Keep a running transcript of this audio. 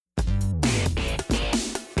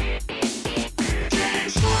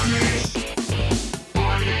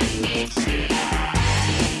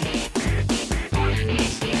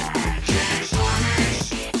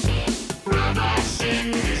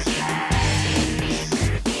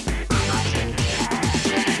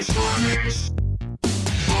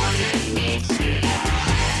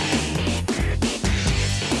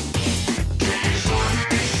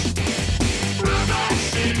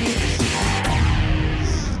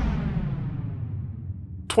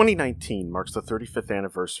2019 marks the 35th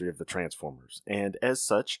anniversary of the Transformers, and as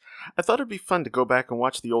such, I thought it'd be fun to go back and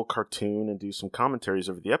watch the old cartoon and do some commentaries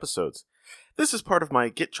over the episodes. This is part of my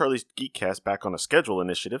Get Charlie's Geekcast Back on a Schedule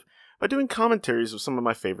initiative by doing commentaries of some of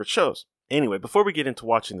my favorite shows. Anyway, before we get into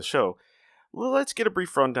watching the show, let's get a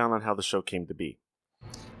brief rundown on how the show came to be.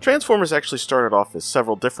 Transformers actually started off as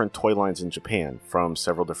several different toy lines in Japan from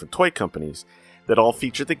several different toy companies that all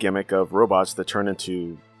featured the gimmick of robots that turn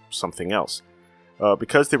into something else.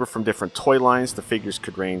 Because they were from different toy lines, the figures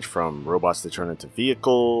could range from robots that turn into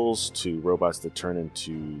vehicles, to robots that turn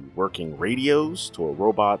into working radios, to a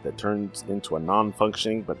robot that turns into a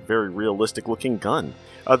non-functioning but very realistic-looking gun.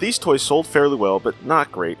 These toys sold fairly well, but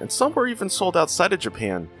not great, and some were even sold outside of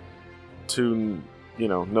Japan to,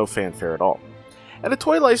 no fanfare at all. At a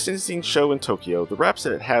toy licensing show in Tokyo, the reps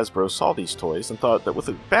at Hasbro saw these toys and thought that with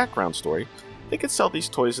a background story, they could sell these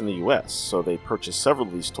toys in the US, so they purchased several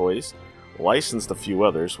of these toys, licensed a few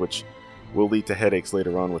others, which will lead to headaches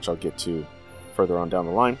later on, which I'll get to further on down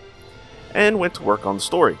the line, and went to work on the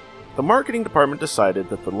story. The marketing department decided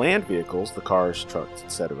that the land vehicles, the cars, trucks,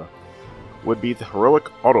 etc., would be the heroic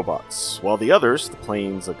Autobots, while the others, the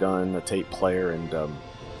planes, a gun, a tape player, and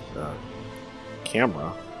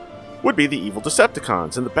camera, would be the evil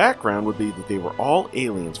Decepticons, and the background would be that they were all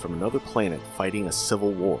aliens from another planet fighting a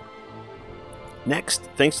civil war. Next,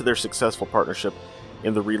 thanks to their successful partnership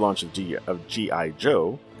in the relaunch of G.I.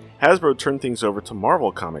 Joe, Hasbro turned things over to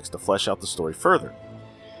Marvel Comics to flesh out the story further.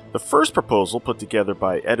 The first proposal, put together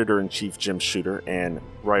by editor-in-chief Jim Shooter and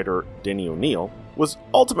writer Denny O'Neil, was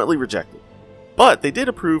ultimately rejected. But they did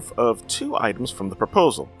approve of two items from the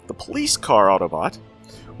proposal. The police car Autobot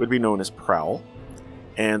would be known as Prowl,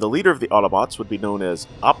 and the leader of the Autobots would be known as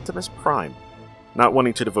Optimus Prime. Not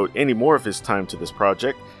wanting to devote any more of his time to this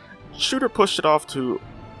project, Shooter pushed it off to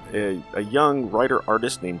a young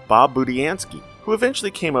writer-artist named Bob Budiansky, who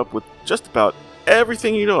eventually came up with just about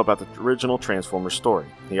everything you know about the original Transformers story.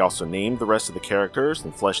 He also named the rest of the characters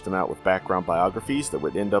and fleshed them out with background biographies that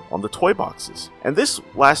would end up on the toy boxes. And this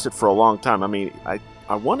lasted for a long time.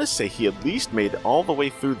 I want to say he at least made it all the way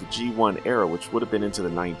through the G1 era, which would have been into the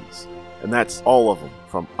 90s. And that's all of them,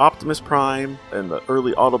 from Optimus Prime and the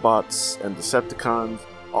early Autobots and Decepticons,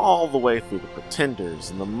 all the way through the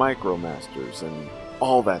Pretenders and the Micromasters and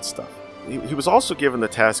all that stuff. He was also given the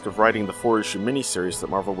task of writing the 4-issue miniseries that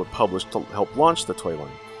Marvel would publish to help launch the toy line.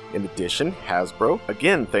 In addition, Hasbro,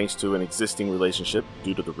 again thanks to an existing relationship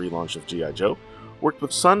due to the relaunch of G.I. Joe, worked with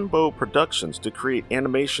Sunbow Productions to create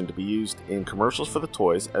animation to be used in commercials for the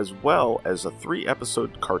toys, as well as a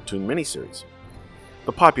 3-episode cartoon miniseries.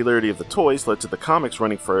 The popularity of the toys led to the comics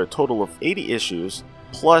running for a total of 80 issues,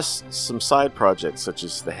 plus some side projects such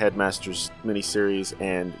as the Headmasters miniseries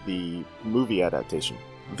and the movie adaptation.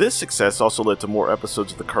 This success also led to more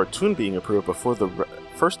episodes of the cartoon being approved before the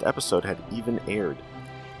first episode had even aired.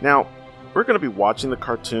 Now, we're going to be watching the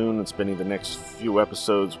cartoon and spending the next few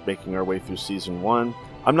episodes making our way through Season 1.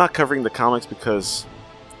 I'm not covering the comics because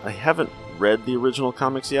I haven't read the original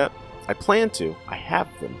comics yet. I plan to. I have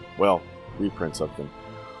them. Well, reprints of them.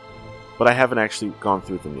 But I haven't actually gone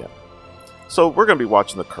through them yet. So we're going to be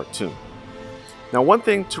watching the cartoon. Now, one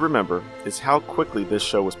thing to remember is how quickly this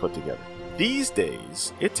show was put together. These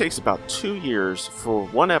days, it takes about 2 years for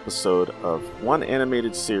one episode of one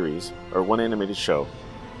animated series or one animated show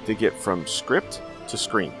to get from script to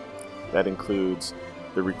screen. That includes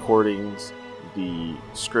the recordings, the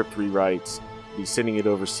script rewrites, the sending it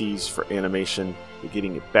overseas for animation, the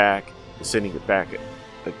getting it back, the sending it back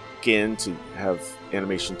again to have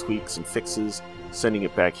animation tweaks and fixes, sending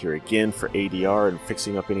it back here again for ADR and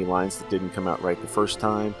fixing up any lines that didn't come out right the first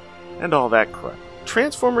time, and all that crap.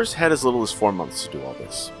 Transformers had as little as 4 months to do all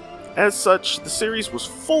this. As such, the series was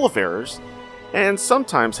full of errors, and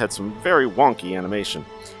sometimes had some very wonky animation.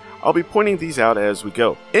 I'll be pointing these out as we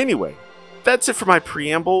go. Anyway, that's it for my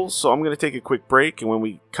preamble, so I'm going to take a quick break, and when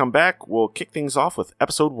we come back, we'll kick things off with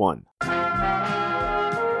Episode 1.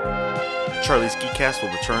 Charlie's Geekcast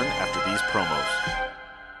will return after these promos.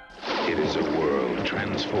 It is a world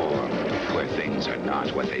transformed, where things are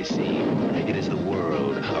not what they seem. It is the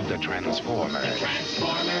world of the Transformers. The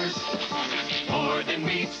Transformers, more than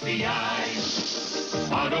meets the eye.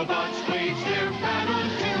 Autobots wage their battle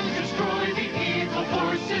to destroy the evil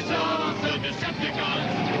forces of the Decepticons.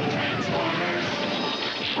 The Transformers,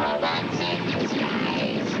 robots in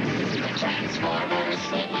disguise. The Transformers,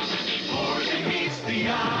 more than meets the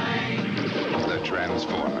eye. The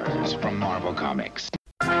Transformers from Marvel Comics.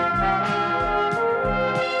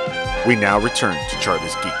 We now return to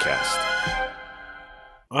Charlie's Geekcast.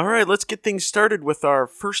 Alright, let's get things started with our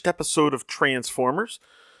first episode of Transformers.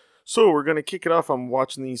 So we're going to kick it off. I'm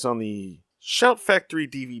watching these on the Shout Factory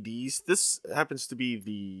DVDs. This happens to be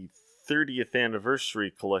the 30th anniversary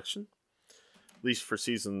collection, at least for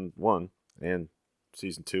season 1 and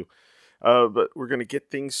season 2. But we're going to get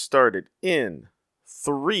things started in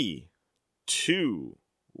 3, 2,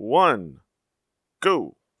 1,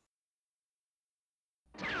 go.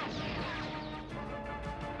 The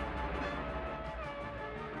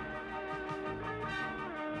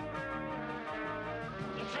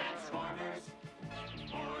Transformers,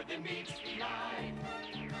 more than meets the eye.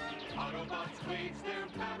 Autobots wage their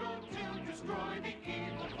battle to destroy the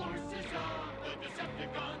evil forces of the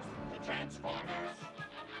Decepticons. The Transformers.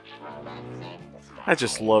 I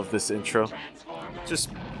just love this intro.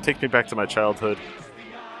 Just take me back to my childhood.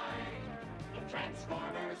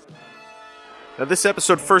 Now, this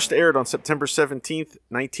episode first aired on September 17th,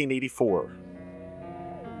 1984.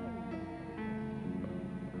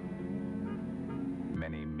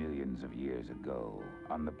 Many millions of years ago,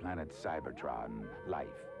 on the planet Cybertron, life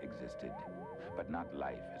existed. But not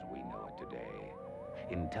life as we know it today.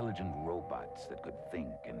 Intelligent robots that could think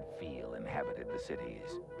and feel inhabited the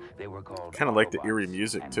cities. They were called Kind of like the Autobots eerie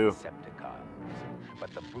music, and too. Decepticons.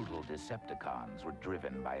 But the brutal Decepticons were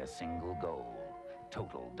driven by a single goal: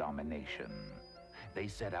 total domination. They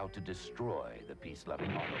set out to destroy the peace-loving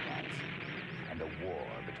Autobots. And a war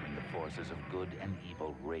between the forces of good and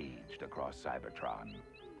evil raged across Cybertron.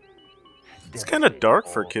 It's kind of dark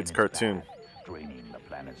for a All kid's in its cartoon. path, draining the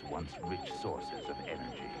planet's once rich sources of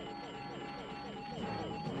energy.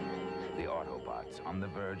 The Autobots, on the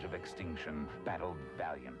verge of extinction, battled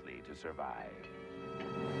valiantly to survive.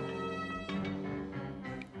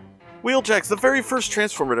 Wheeljack's the very first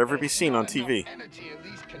Transformer to ever be seen on TV.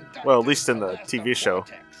 Well, at least in the TV show.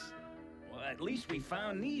 Well, at least we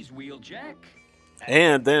found these, Wheeljack.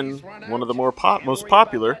 And then one of the most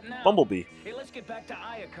popular, Bumblebee. Hey, let's get back to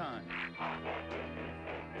Iacon.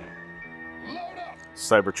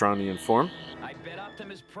 Cybertronian form. I bet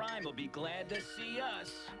Optimus Prime will be glad to see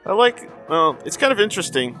us. It's kind of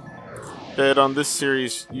interesting that on this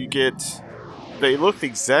series you get, they look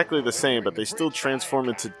exactly the same, but they still transform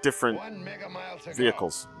into different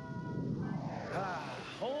vehicles.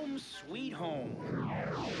 Home sweet home.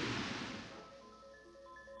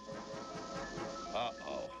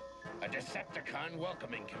 Uh-oh. A Decepticon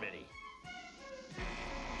welcoming committee.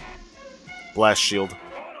 Blast shield.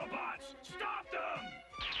 Autobots, stop them!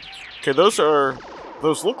 Okay,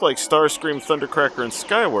 those look like Starscream, Thundercracker, and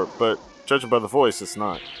Skywarp, but judging by the voice, it's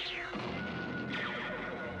not.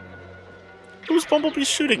 Who's Bumblebee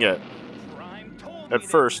shooting at? Prime told At me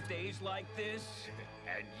first. there were days like this.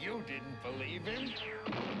 And you didn't believe him?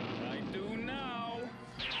 I do now.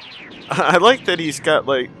 I like that he's got,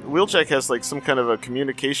 Wheeljack has, some kind of a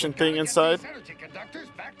communication thing inside. Energy conductors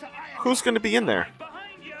back to Iacon. Who's going to be in there?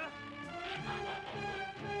 Behind you!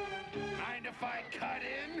 Mind if I cut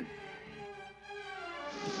in?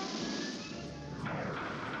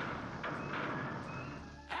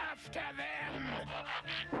 After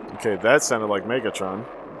them! Okay, that sounded like Megatron.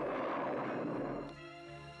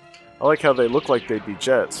 I like how they look like they'd be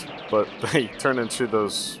jets, but they turn into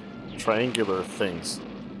those triangular things.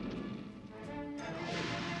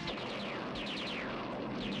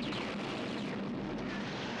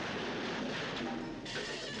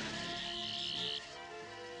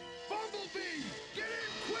 Bumblebee! Get in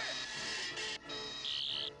quick!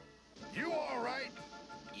 You alright?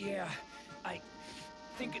 Yeah, I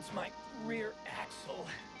think it's my rear axle.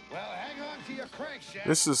 Well, hang on to your crankshaft.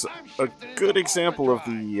 This is I'm a shifting good into example of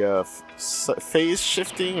overdrive. the phase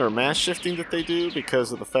shifting or mass shifting that they do,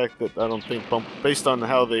 because of the fact that I don't think, based on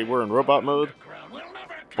how they were in robot mode,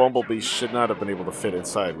 Bumblebee should not have been able to fit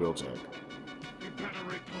inside Wheeljack. We better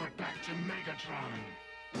report back to Megatron.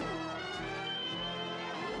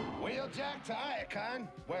 Wheeljack to Iacon.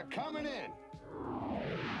 We're coming in.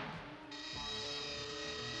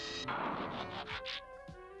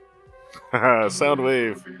 Haha,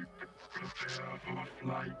 Soundwave.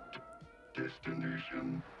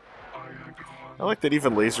 I like that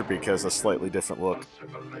even Laserbeak has a slightly different look.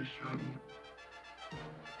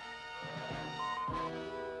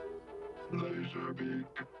 Laserbeak,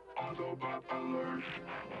 Autobot alert.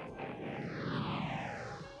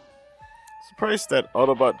 Surprised that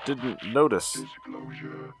Autobot didn't notice.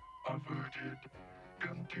 Disclosure averted.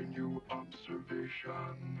 Continue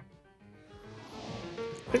observation.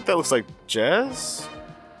 I think that looks like Jazz?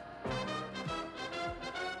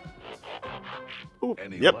 Ooh,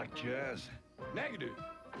 yep. luck, Jazz? Negative.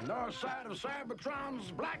 North side of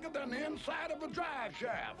Cybertron's blacker than the inside of a drive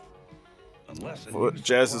shaft. Unless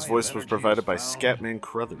Jazz's voice was provided by Scatman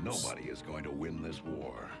Crothers. Nobody is going to win this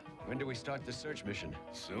war. When do we start the search mission?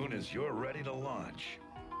 Soon as you're ready to launch.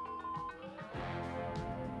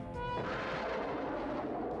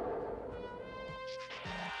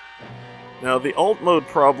 Now, the alt mode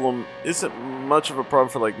problem isn't much of a problem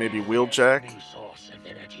for, like, maybe Wheeljack,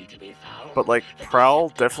 but, like, Prowl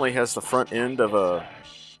definitely has the front end of a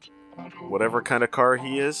whatever kind of car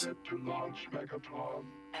he is,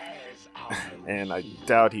 and I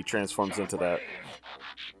doubt he transforms into that.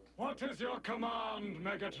 What is your command,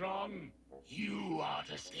 Megatron? You are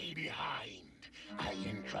to stay behind. I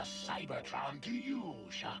entrust Cybertron to you,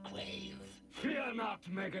 Shockwave. Fear not,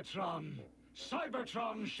 Megatron.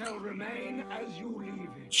 Cybertron shall remain as you leave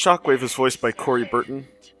it. Shockwave is voiced by Corey Burton,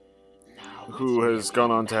 who has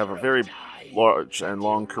gone on to have a very large and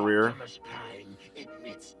long career.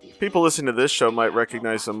 People listening to this show might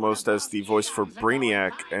recognize him most as the voice for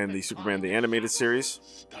Brainiac and the Superman the Animated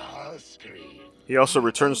Series. He also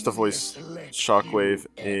returns to voice Shockwave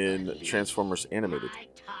in Transformers Animated.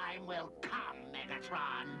 Time will come,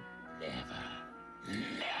 Megatron. Never.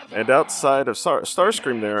 And outside of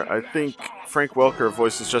Starscream there, I think Frank Welker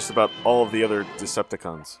voices just about all of the other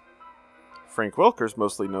Decepticons. Frank Welker's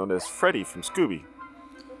mostly known as Freddy from Scooby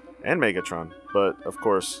and Megatron, but of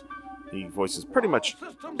course, he voices pretty much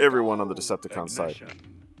everyone on the Decepticon side.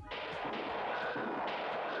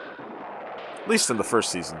 At least in the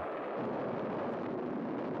first season.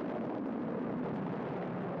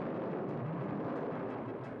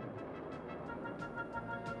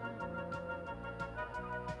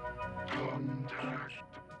 Contact.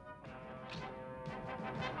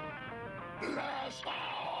 Blast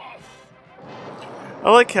off!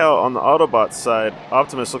 I like how on the Autobot side,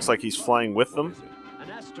 Optimus looks like he's flying with them. An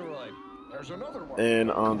asteroid. There's another one.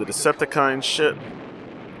 And on the Decepticon ship,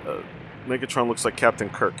 Megatron looks like Captain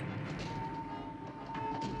Kirk.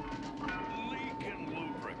 Leaking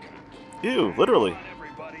lubricant. Ew, literally.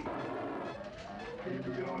 Everybody.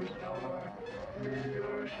 Meteor shower.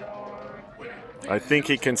 Meteor shower. I think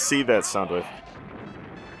he can see that sound wave.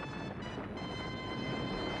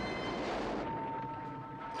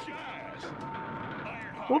 Jazz.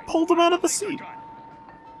 What pulled him out of the seat? Got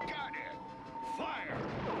it. Fire.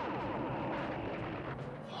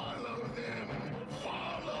 Follow them.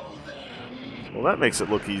 Follow them. Well, that makes it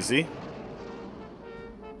look easy.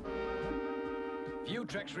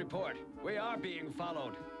 Viewtrex report. We are being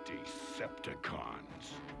followed.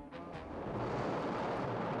 Decepticons.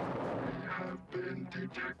 Have been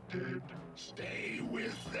detected. Stay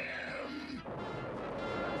with them.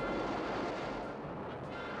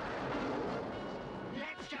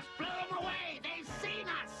 Let's just blow them away. They've seen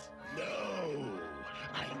us. No.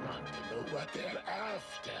 I want to know what they're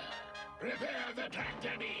after. Prepare the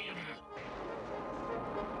tractor beam.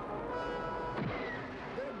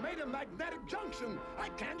 They made a magnetic junction. I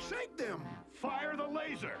can't shake them. Fire the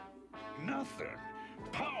laser. Nothing.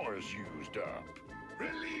 Power's used up.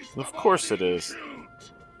 Release Of the course it body. is.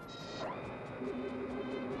 Shoot.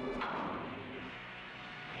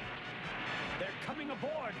 They're coming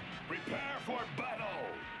aboard. Prepare for battle.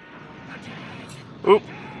 Oop,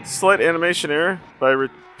 slight animation error by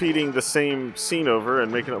repeating the same scene over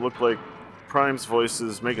and making it look like Prime's voice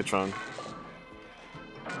is Megatron.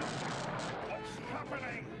 What's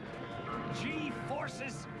happening?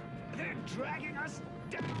 G-forces. They're dragging us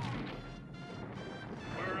down.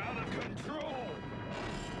 We're out of control.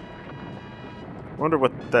 Wonder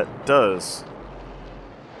what that does.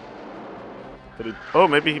 Did he, oh,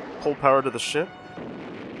 maybe he pulled power to the ship?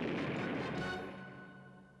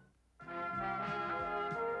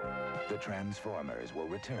 The Transformers will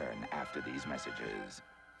return after these messages.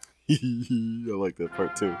 I like that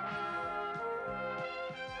part too.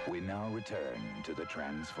 We now return to the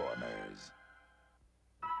Transformers.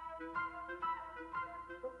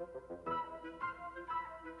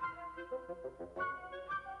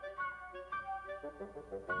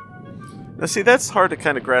 Now see, that's hard to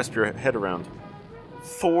kind of grasp your head around.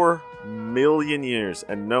 4 million years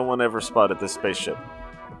and no one ever spotted this spaceship.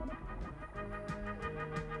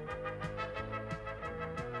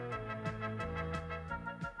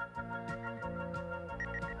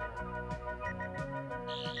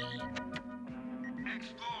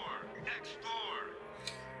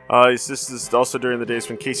 This is also during the days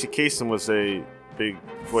when Casey Kasem was a big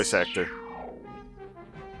voice actor.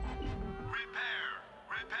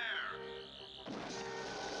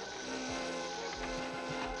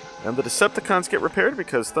 And the Decepticons get repaired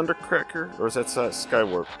because Thundercracker, or is that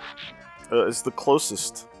Skywarp, is the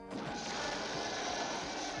closest.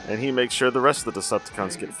 And he makes sure the rest of the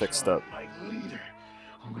Decepticons get fixed up. My leader,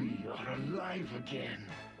 we are alive again.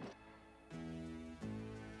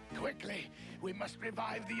 Quickly, we must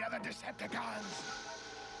revive the other Decepticons.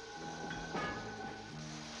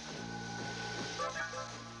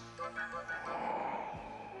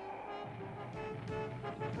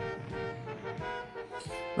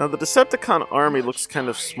 Now, the Decepticon army looks kind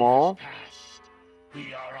of small.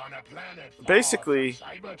 We are on a planet far Basically, from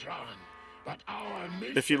Cybertron, but our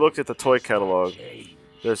if you mission looked at the toy does not catalog, change.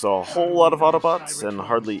 there's a whole lot of Autobots and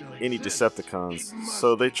hardly any Decepticons,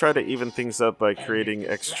 so they try to even things up by creating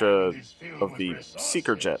extra of the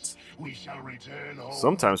Seeker jets, We shall return home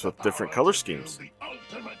sometimes with the different power color to build schemes. the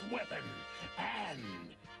ultimate weapon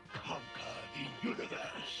and conquer the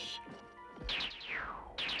universe.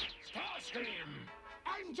 Starscream,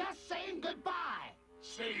 I'm just saying goodbye.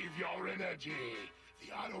 save your energy. The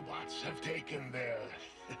Autobots have taken their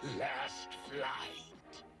last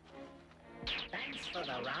flight. Thanks for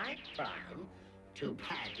the ride, Prime. Too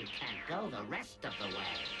bad you can't go the rest of the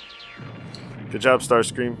way. Good job,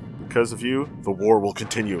 Starscream. Because of you, the war will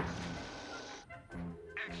continue.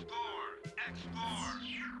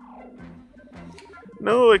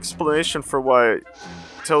 No explanation for why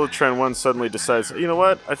Teletran 1 suddenly decides, you know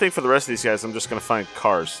what, I think for the rest of these guys I'm just going to find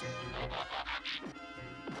cars.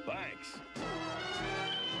 Thanks.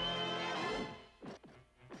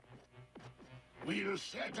 We'll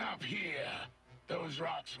set up here. Those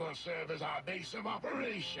rocks will serve as our base of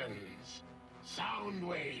operations.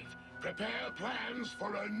 Soundwave, prepare plans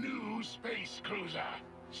for a new space cruiser.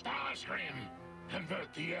 Starscream,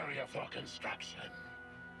 convert the area for construction.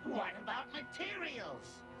 What about materials?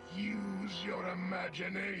 Use your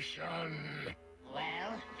imagination.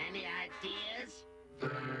 Well, any ideas?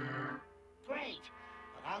 There. Great,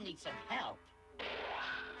 but I'll need some help.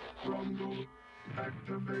 Rumble.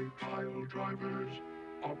 Activate pile drivers.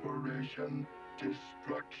 Operation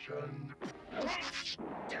Destruction. Let's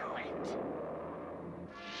do it.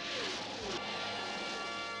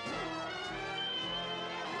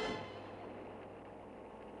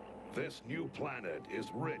 This new planet is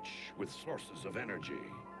rich with sources of energy.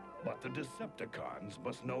 But the Decepticons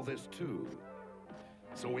must know this too.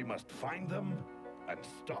 So we must find them and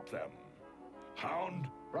stop them. Hound,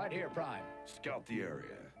 Right here, Prime. scout the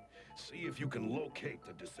area. See if you can locate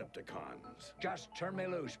the Decepticons. Just turn me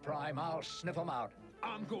loose, Prime. I'll sniff them out.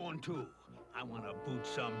 I'm going too. I want to boot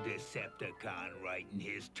some Decepticon right in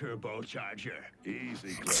his turbocharger.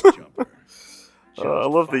 Easy, Cliff Jumper. I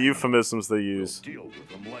love the euphemisms they use. We'll deal with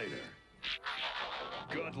them later.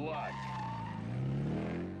 Good luck.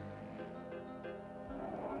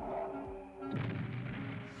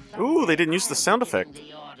 Ooh, they didn't use the sound effect.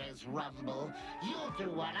 The orders, Rumble. You'll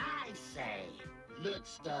do what I say. Look,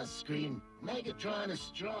 Starscream, Megatron is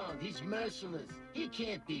strong. He's merciless. He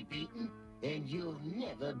can't be beaten. And you'll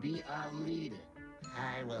never be our leader.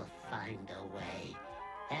 I will find a way.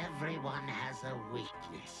 Everyone has a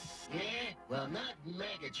weakness. Yeah? Well, not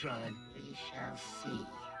Megatron. We shall see.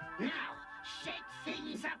 Now, shake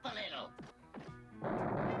things up a little.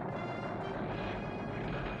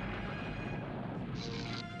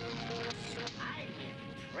 I'm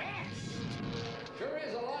impressed. Sure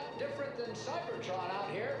is a lot different than Cybertron out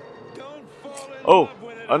here. Don't fall in Oh, love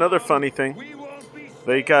with it. another Hound. funny thing. We won't be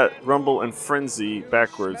They got Rumble and Frenzy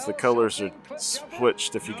backwards. The colors are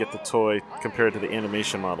switched if you get the toy compared to the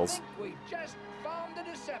animation models. I think we just found the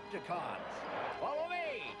Decepticons. Follow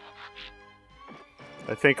me.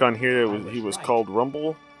 I think on here he was called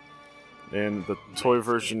Rumble, and the toy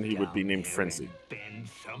version he would be named Frenzy. Bend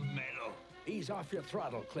some metal. Ease off your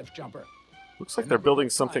throttle, Cliff Jumper. Looks like they're building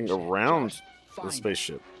something around the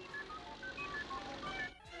spaceship.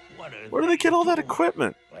 Where do they get all that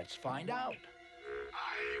equipment? Let's find out.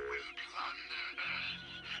 I will plunder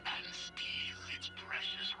Earth and steal its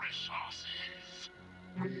precious resources.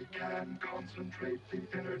 We can concentrate the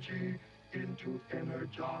energy into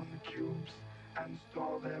energon cubes and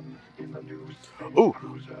store them in the new space Ooh,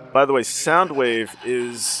 cruiser. by the way, Soundwave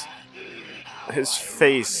is... his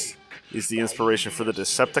face is the inspiration for the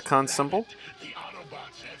Decepticon symbol, The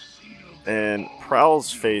Autobots have sealed and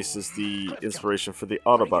Prowl's face is the inspiration for the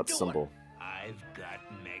Autobot symbol. I've got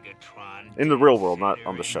Megatron In the real world, not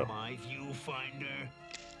on the show. in my viewfinder.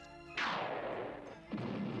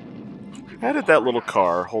 How did that little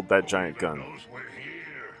car hold that giant gun? knows we're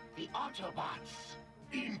here. The Autobots.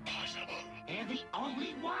 Impossible. They're the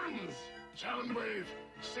only ones. Soundwave,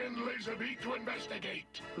 send Laserbeak to investigate.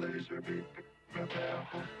 Laserbeak, prepare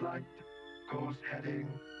for flight. Course heading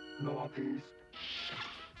northeast.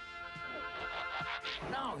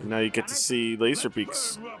 Now you get to see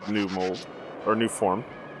Laserbeak's new mold, or new form.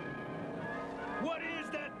 What is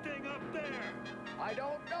that thing up there? I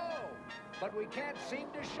don't know, but we can't seem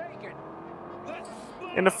to shake it. Let's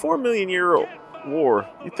In a 4 million year war,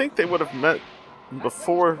 you'd think they would have met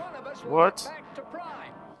before. One of us will What? get back to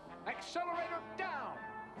Prime. Accelerator down.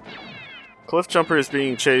 Cliff Jumper is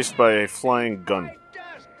being chased by a flying gun. Right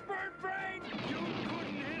dust, bird brain. You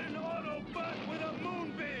couldn't hit an Autobot with a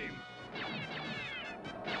moonbeam.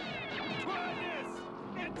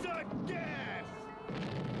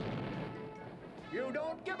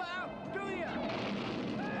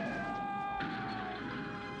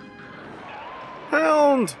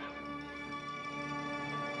 around!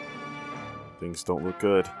 Things don't look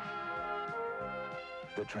good.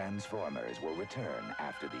 The Transformers will return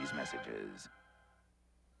after these messages.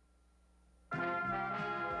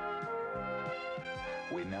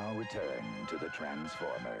 We now return to the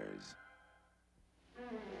Transformers.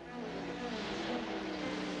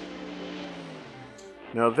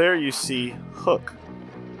 Now there you see Hook.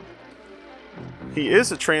 He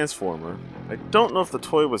is a Transformer. I don't know if the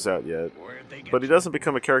toy was out yet, but he doesn't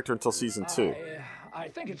become a character until Season 2. I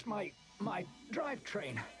think it's my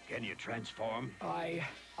drivetrain. Can you transform? I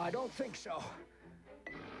don't think so.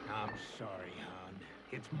 I'm sorry, hon.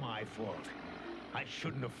 It's my fault. I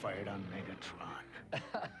shouldn't have fired on Megatron.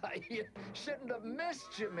 You shouldn't have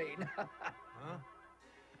missed, you mean? Huh?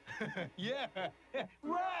 Yeah,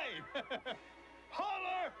 right!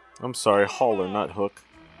 Holler! I'm sorry, Hauler, not Hook.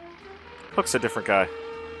 Hook's a different guy.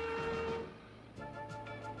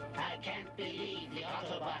 I can't believe the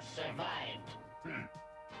Autobots survived.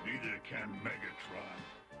 Neither can Megatron.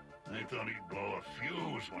 I thought he'd blow a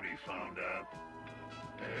fuse when he found out.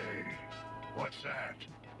 Hey, what's that?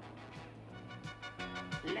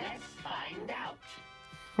 Let's find out.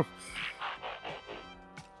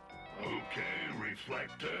 Okay,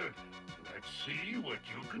 Reflector. Let's see what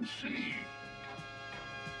you can see.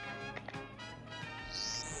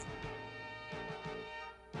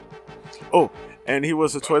 Oh, and he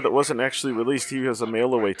was a toy that wasn't actually released. He was a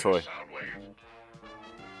mail-away toy. Soundwave.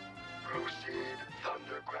 Proceed,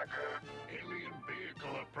 Thundercracker. Alien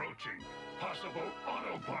vehicle approaching. Possible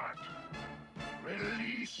Autobot.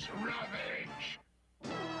 Release Ravage.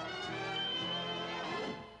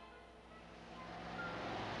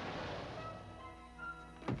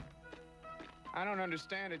 I don't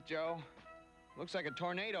understand it, Joe. Looks like a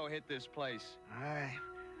tornado hit this place. I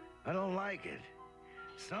don't like it.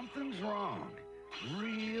 Something's wrong.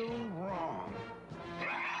 Real wrong.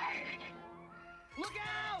 Look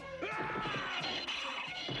out!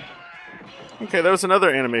 Okay, that was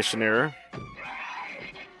another animation error.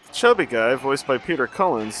 The chubby guy, voiced by Peter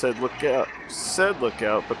Cullen, said look out,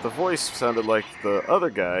 but the voice sounded like the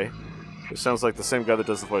other guy, who sounds like the same guy that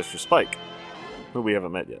does the voice for Spike, who we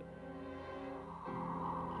haven't met yet.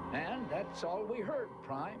 And that's all we heard,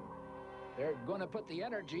 Prime. They're gonna put the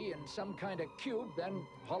energy in some kind of cube, then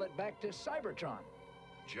haul it back to Cybertron.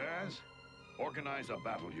 Jazz, organize a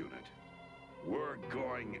battle unit. We're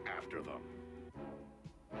going after them.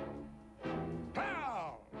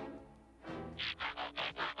 Pow!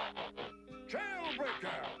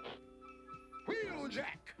 Jailbreaker!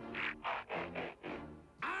 Wheeljack!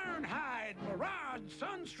 Ironhide, Mirage,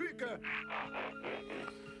 Sunstreaker!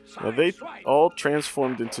 Now, they all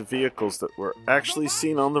transformed into vehicles that were actually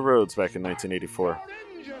seen on the roads back in 1984.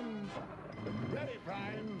 Engines! Ready,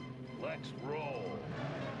 Prime. Let's roll.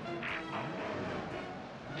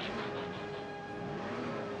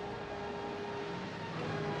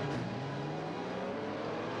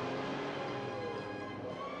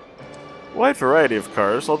 Wide variety of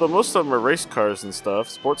cars, although most of them are race cars and stuff,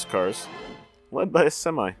 sports cars, led by a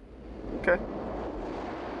semi. Okay.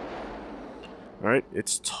 Alright,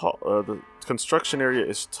 it's tall. The construction area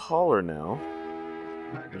is taller now.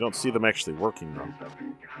 You don't see them actually working though.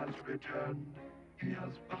 Laserbeak has returned. He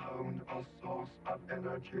has found a source of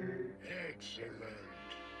energy. Excellent.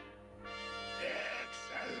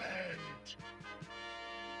 Excellent.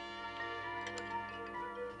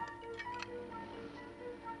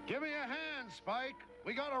 Give me a hand, Spike.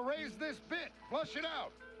 We gotta raise this bit. Flush it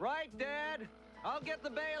out. Right, Dad? I'll get the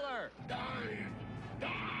baler. Dive. Dive.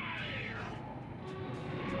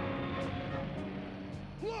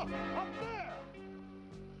 Look, up there.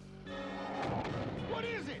 What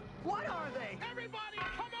is it? What are they? Everybody,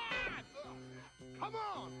 come on! Come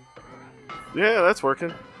on! Yeah, that's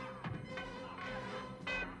working.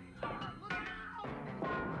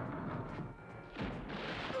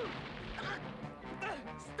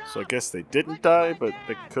 So I guess they didn't die, but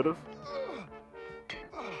they could have.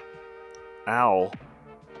 Ow.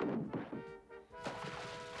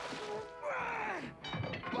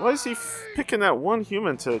 Why is he picking that one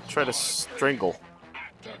human to try to strangle?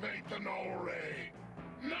 Activate the null ray.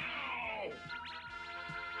 Now!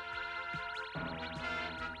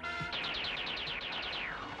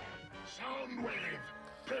 Soundwave.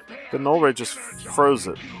 Prepare The null ray just froze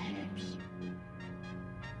it.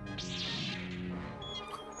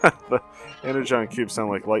 The Energon cubes sound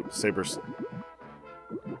like lightsabers.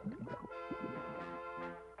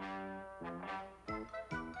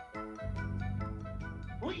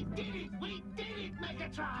 We did it! We did it,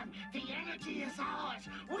 Megatron! The energy is ours!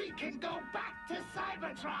 We can go back to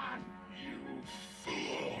Cybertron! You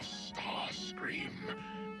fool, Starscream.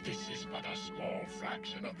 This is but a small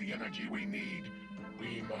fraction of the energy we need.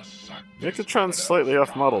 We must suck Megatron's slightly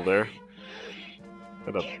off model there.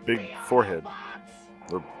 Got a big forehead.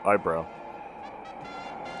 Or eyebrow.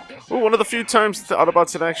 Oh, one of the few times the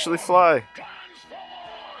Autobots can actually fly.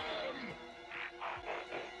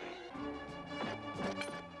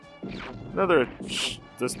 Another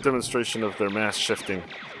this demonstration of their mass shifting.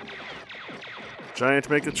 Giant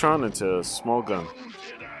Megatron into a small gun.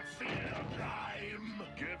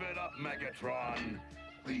 Give it up, Megatron.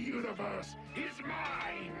 The universe is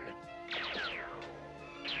mine.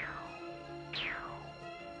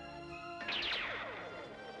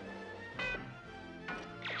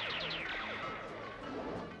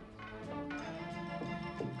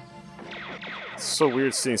 It's so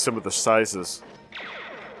weird seeing some of the sizes.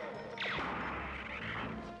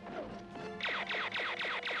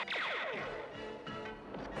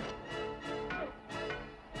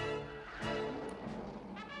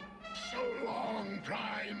 So long,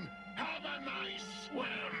 Prime. Have a nice swim.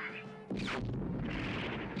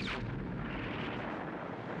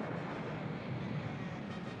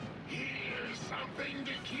 Here's something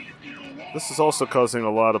to keep you warm. This is also causing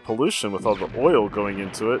a lot of pollution with all the oil going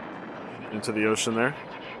into it, into the ocean there.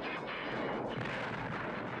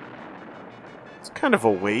 It's kind of a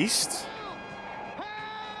waste.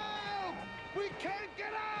 Help! We can't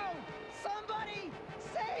get out! Somebody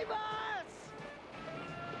save us!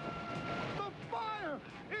 The fire!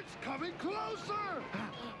 It's coming closer!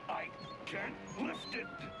 I can't lift it.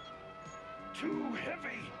 Too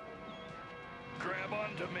heavy. Grab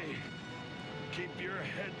onto me. Keep your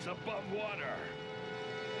heads above water.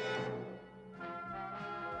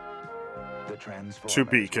 The Transformers To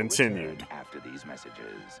be will continued. return after these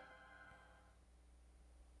messages.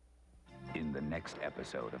 In the next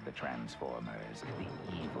episode of the Transformers,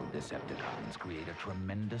 the evil Decepticons create a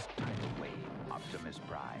tremendous tidal wave. Optimus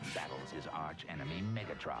Prime battles his arch-enemy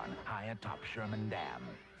Megatron high atop Sherman Dam.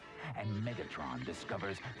 And Megatron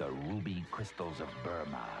discovers the ruby crystals of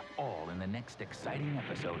Burma, all in the next exciting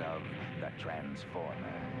episode of The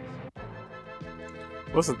Transformers.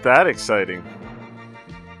 Wasn't that exciting?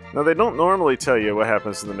 Now, they don't normally tell you what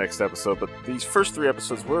happens in the next episode, but these first 3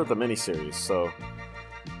 episodes were the miniseries, so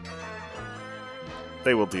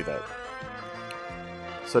they will do that.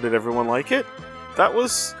 So did everyone like it? That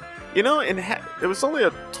was, you know, it was only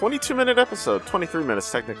a 22-minute episode, 23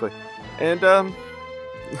 minutes technically, and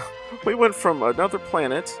we went from another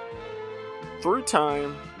planet through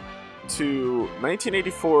time to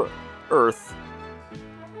 1984 Earth,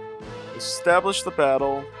 established the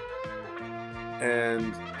battle,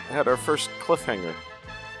 and had our first cliffhanger.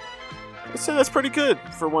 I'd say that's pretty good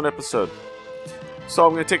for one episode. So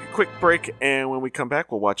I'm going to take a quick break, and when we come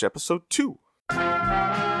back, we'll watch episode 2.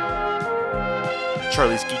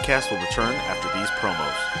 Charlie's Geekcast will return after these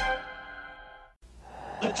promos.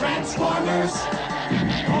 The Transformers,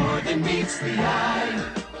 more than meets the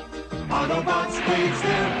eye. Autobots wage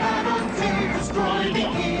their battle to destroy the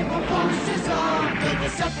evil forces of the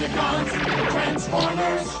Decepticons. The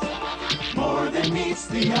Transformers, more than meets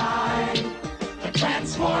the eye. The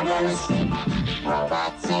Transformers,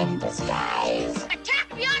 robots in disguise. Attack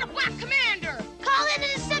the Autobot commander! Call in the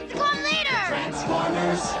Decepticon leader!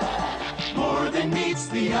 Transformers, more than meets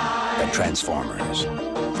the eye. The Transformers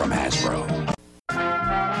from Hasbro.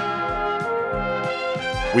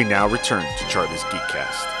 We now return to Charlie's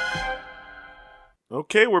Geekcast.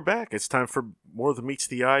 Okay, we're back. It's time for More Than Meets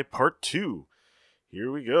the Eye Part 2. Here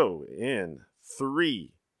we go. In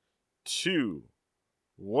 3, 2,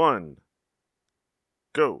 1,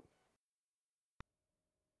 go.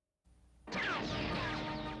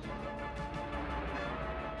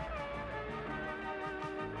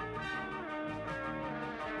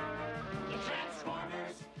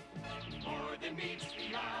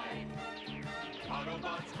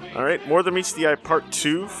 Alright, More Than Meets the Eye Part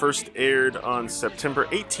 2 first aired on September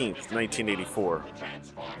 18th, 1984.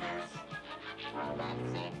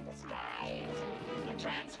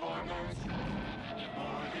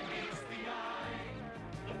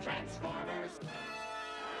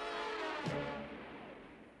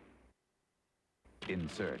 In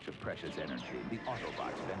search of precious energy, the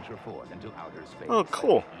Autobots venture forth into outer space. Oh,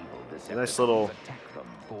 cool. Evil Nice little attack them.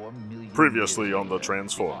 4 million previously years on the later,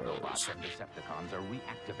 Transformers. The Autobots and Decepticons are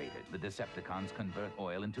reactivated. The Decepticons convert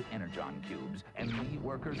oil into energon cubes and leave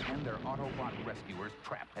workers and their Autobot rescuers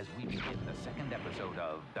trapped as we begin the second episode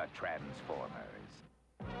of The Transformers.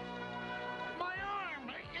 My arm!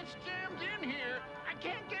 It's jammed in here! I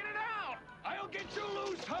can't get it out! I'll get you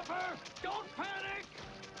loose, Hopper! Don't panic!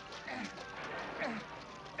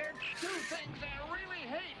 There's 2 things I really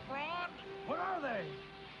hate, Braun. What are they?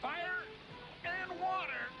 Fire and water.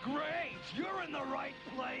 You're in the right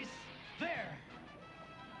place. There.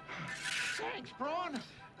 Thanks, Braun.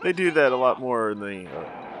 They do that a lot more in the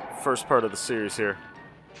first part of the series here,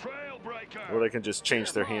 Trailbreaker! where they can just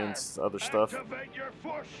change their hands to other stuff. Activate your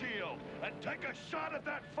force shield and take a shot at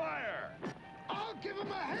that fire! I'll give him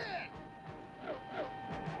a hand.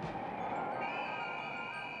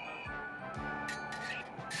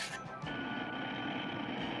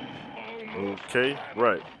 Okay,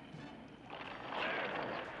 right.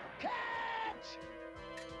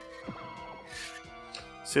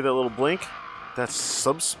 See that little blink? That's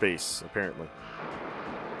subspace, apparently.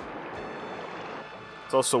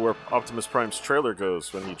 It's also where Optimus Prime's trailer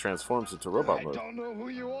goes when he transforms into robot mode. I don't know who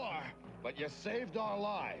you are, but you saved our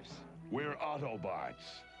lives. We're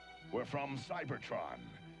Autobots. We're from Cybertron,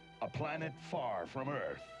 a planet far from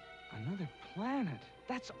Earth. Another planet?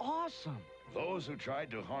 That's awesome. Those who tried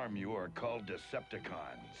to harm you are called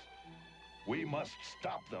Decepticons. We must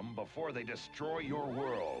stop them before they destroy your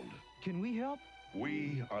world. Can we help?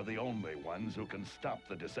 We are the only ones who can stop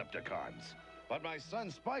the Decepticons. But my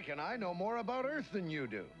son Spike and I know more about Earth than you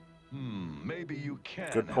do. Maybe you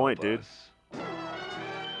can. Good point, help dude. us.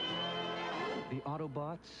 The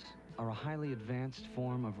Autobots are a highly advanced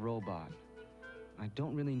form of robot. I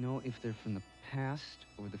don't really know if they're from the past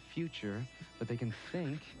or the future, but they can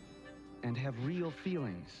think and have real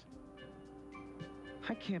feelings.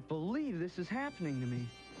 I can't believe this is happening to me.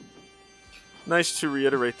 Nice to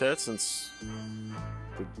reiterate that, since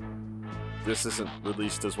this isn't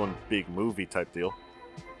released as one big movie type deal.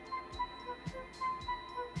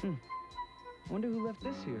 Wonder who left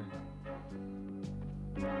this here.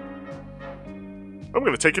 I'm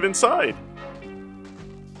gonna take it inside.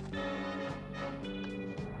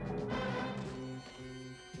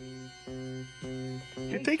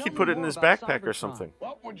 You'd think he put it in his backpack or something.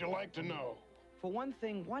 What would you like to know? For one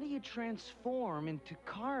thing, why do you transform into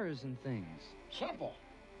cars and things? Simple.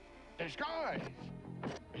 Disguise.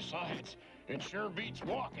 Besides, it sure beats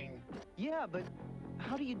walking. Yeah, but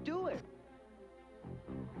how do you do it?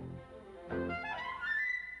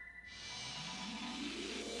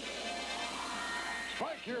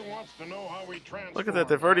 Spike here wants to know how we transform. Look at that,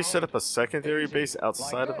 they've already set up a secondary base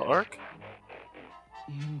outside of the Ark?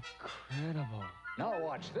 Incredible. Now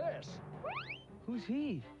watch this. Who's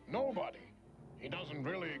he? Nobody. He doesn't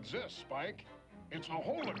really exist, Spike. It's a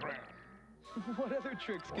hologram. What other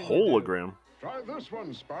tricks can Hologram? Try this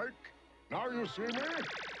one, Spike. Now you see me.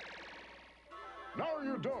 Now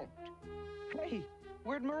you don't. you do? Hey,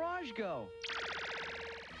 where'd Mirage go?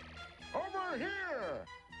 Over here.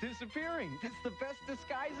 Disappearing. That's the best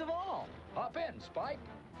disguise of all. Hop in, Spike.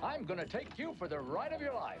 I'm gonna take you for the ride of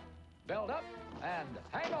your life. Belt up and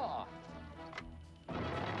hang on.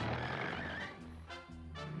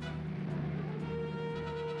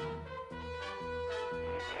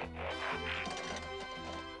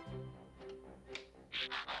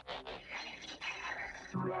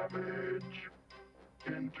 Ravage.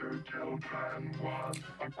 Intergeltran 1.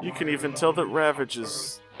 You can even tell that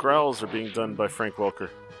Ravage's growls are being done by Frank Welker.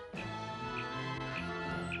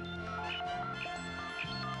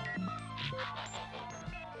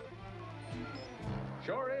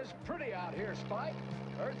 Sure is pretty out here, Spike.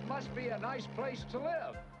 Earth must be a nice place to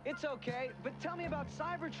live. It's okay, but tell me about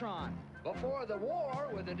Cybertron. Before the war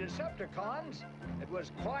with the Decepticons, it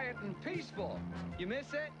was quiet and peaceful. You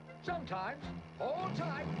miss it? Sometimes. Hold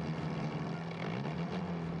tight.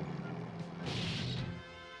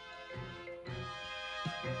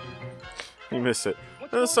 You miss it.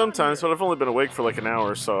 Sometimes, but I've only been awake for like an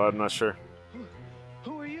hour, so I'm not sure.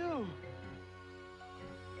 Who are you?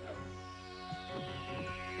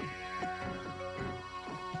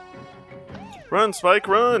 Run, Spike,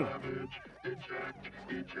 run!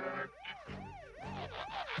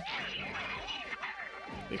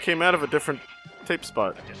 He came out of a different tape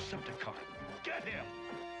spot. Decepticon, get him!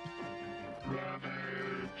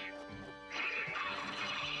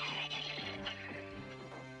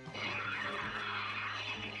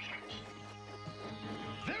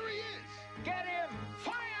 There he is. Get him!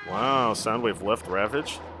 Fire! Wow, Soundwave left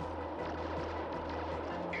Ravage?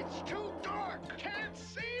 It's too dark. Can't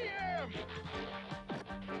see him.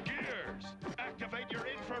 Gears, activate your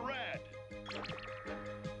infrared!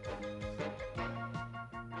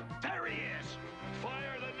 There he is!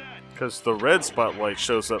 Fire the net! Because the red spotlight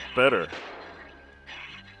shows up better.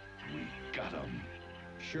 We got him.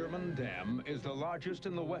 Sherman Dam is the largest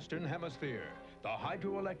in the Western Hemisphere. The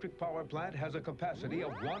hydroelectric power plant has a capacity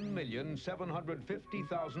of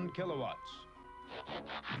 1,750,000 kilowatts.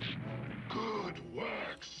 Good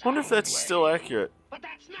work. Wonder if that's still accurate. But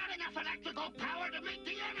that's not enough electrical power to make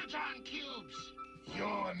the energon cubes.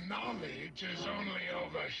 Your knowledge is only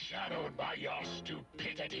overshadowed by your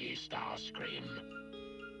stupidity, Starscream.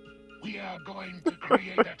 We are going to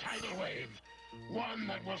create a tidal wave. One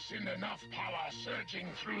that will send enough power surging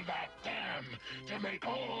through that dam to make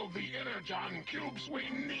all the energon cubes we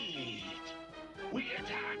need. We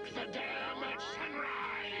attack the dam at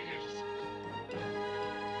sunrise.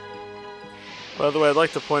 By the way, I'd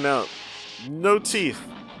like to point out, no teeth.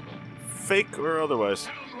 Fake or otherwise.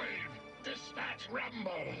 Soundwave, dispatch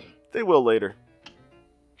Rumble. They will later.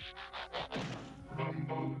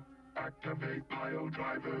 Rumble, activate pile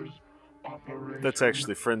drivers. Operation That's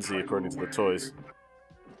actually Frenzy, according to the toys.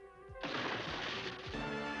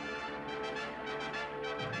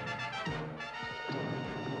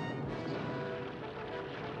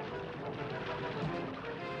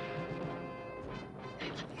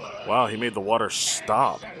 Wow, he made the water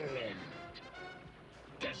stop. Excellent.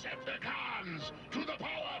 Decepticons to the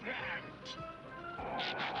power plant.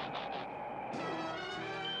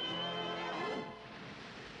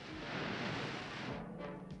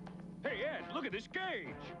 Hey, Ed, look at this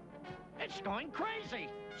gauge. It's going crazy.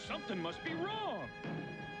 Something must be wrong.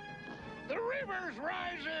 The river's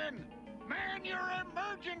rising. Man your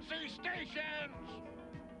emergency stations.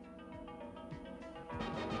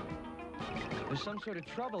 There's some sort of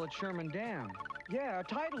trouble at Sherman Dam. Yeah, a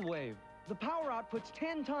tidal wave. The power output's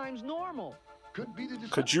 10 times normal. Could be the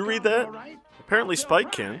Could you read Decepticons, that? all right? Apparently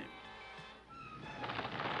Spike can.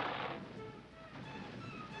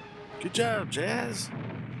 Good job, Jazz.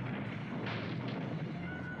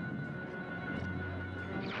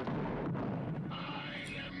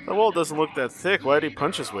 The wall doesn't look that thick. Why'd he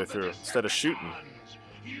punch his way through instead of shooting?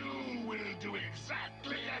 You will do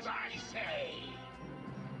exactly as I say.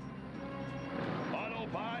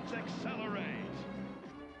 Autobots accelerate.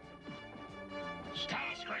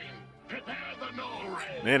 Starscream, prepare the null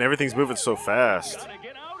ray. Man, everything's moving so fast. Gotta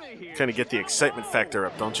get out of here. Kind of get the excitement factor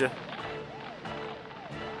up, don't you?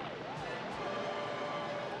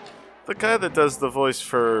 The guy that does the voice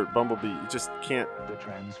for Bumblebee, you just can't The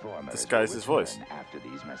Transformers disguise will his voice. return after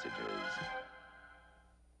these messages.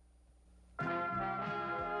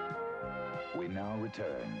 We now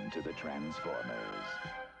return to the Transformers.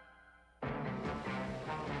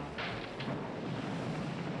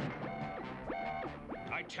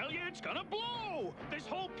 I tell you, it's gonna blow. This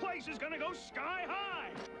whole place is gonna go sky high.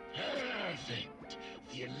 Perfect.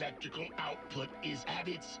 The electrical output is at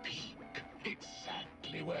its peak.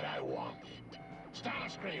 Exactly what I wanted.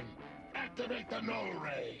 Starscream, activate the null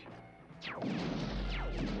ray.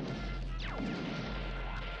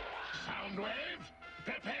 Soundwave,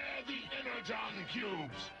 prepare the energon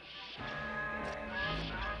cubes.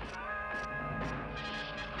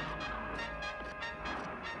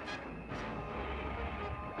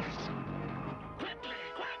 Quickly,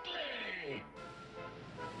 quickly!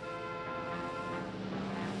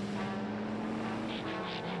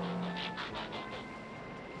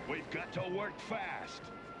 We've got to work fast.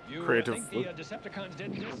 You Creative. think the Decepticons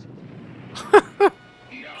did this?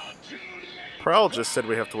 You're too late. Prowl just said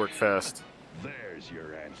we have to work fast. There's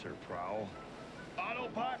your answer, Prowl.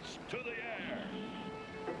 Autobots to the air.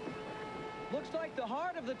 Looks like the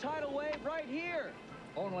heart of the tidal wave right here.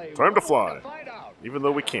 Only Time to one fly. find out. Even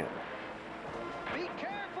though we can't. Be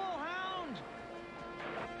careful, Hound!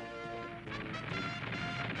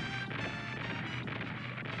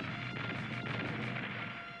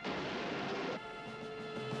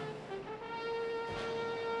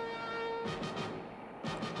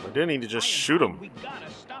 Why didn't he just shoot him? We gotta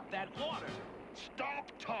stop that water.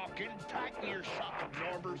 Stop talking, tighten your shock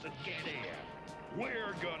absorbers, and get in.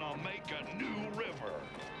 We're gonna make a new river.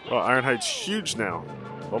 Well, Ironhide's huge now.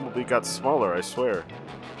 Bumblebee got smaller, I swear.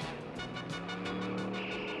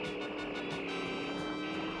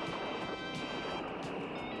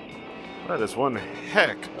 That is one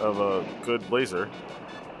heck of a good laser.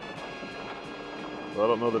 Well, I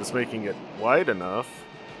don't know that it's making it wide enough.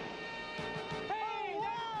 Hey,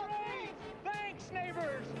 now! Thanks,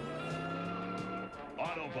 neighbors!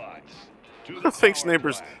 Autobots to the Thanks, power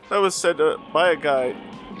neighbors. plant. That was said by a guy,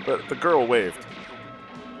 but the girl waved.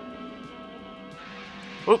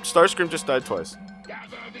 Oops, Starscream just died twice.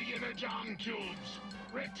 Gather the energon cubes.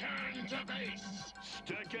 Return to base.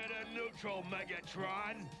 Stick it in neutral,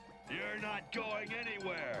 Megatron. You're not going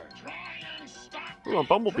anywhere. Try and stop. Ooh, and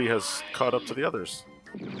Bumblebee has caught up to the others.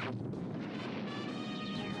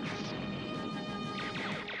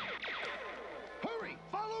 Hurry,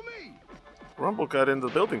 follow me. Rumble got into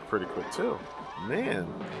the building pretty quick, too. Man.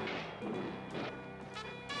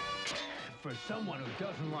 For someone who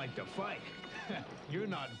doesn't like to fight, you're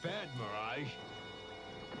not bad, Mirage.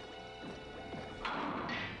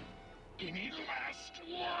 Any last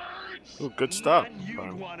words? Ooh, good stop, None you'd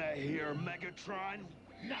Prime. want to hear, Megatron.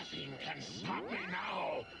 Nothing can stop me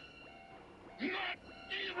now. Not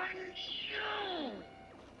even you!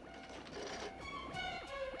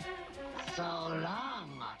 So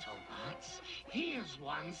long, Autobots. Here's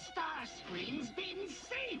one Starscream's been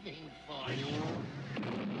saving for you.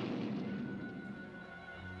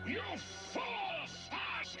 You fool,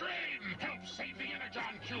 Starscream! Help save the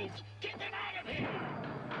Energon cubes! Get them out of here!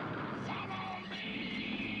 Follow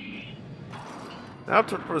me! Now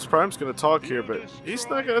Optimus Prime's gonna talk here, but he's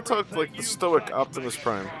not gonna talk like the stoic Optimus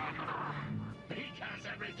Prime. Because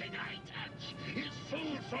everything I touch is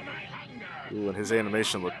food for my hunger! Ooh, and his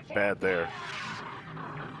animation looked bad there.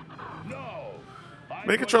 No.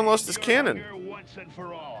 Megatron lost his cannon. Once and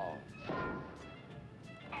for all.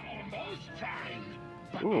 Almost Prime.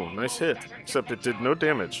 Ooh, nice hit. Except it did no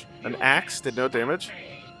damage. An axe did no damage.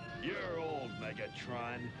 You're old,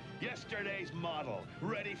 Megatron. Yesterday's model,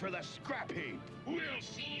 ready for the scrap heap. We'll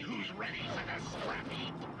see who's ready for the scrap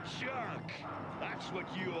heap. Junk. That's what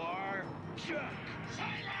you are. Junk.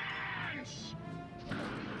 Silence!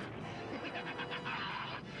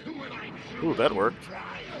 When I Ooh, that worked. Prime,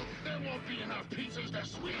 there won't be enough pieces to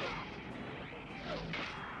swing.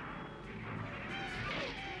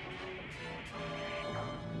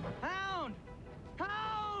 Hound!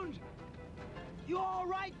 Hound! You all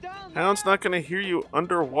right down there? Hound's not gonna hear you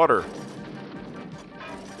underwater.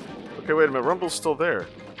 Okay, wait a minute. Rumble's still there.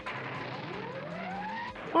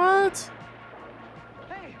 What?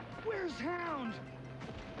 Hey, where's Hound?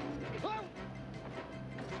 Oh,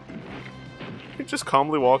 He just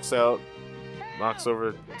calmly walks out, knocks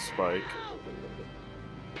over Spike.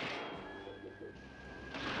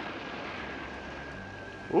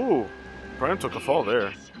 Ooh, Prime took a fall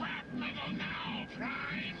there. Scrap metal now,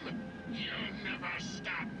 Prime. You'll never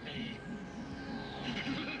stop me.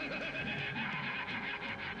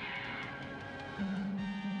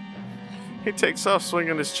 He takes off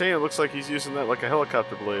swinging his chain. It looks like he's using that like a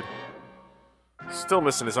helicopter blade. Still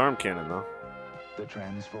missing his arm cannon, though. The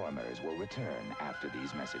Transformers will return after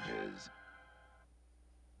these messages.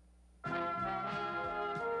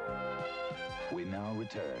 We now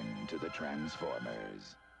return to the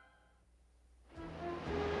Transformers.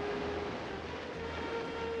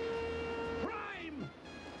 Prime!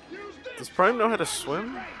 Use this! Does Prime know how to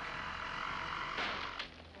swim?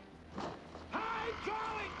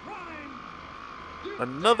 Hydraulic Prime!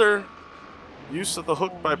 Another use of the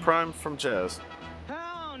hook by Prime from Jazz.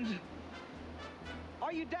 Hound!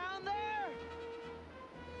 Are you down there?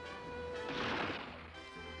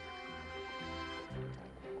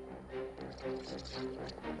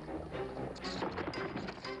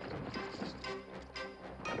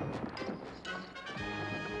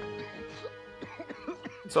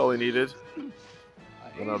 That's all he needed.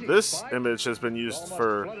 You know, this image has been used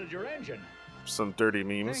for some dirty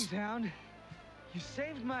memes. Thanks, Hound. You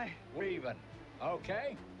saved my... Leaving.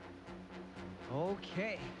 Okay?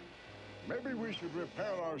 Okay. Maybe we should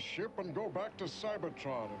repair our ship and go back to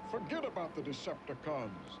Cybertron and forget about the Decepticons.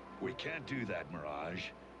 We can't do that, Mirage.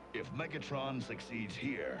 If Megatron succeeds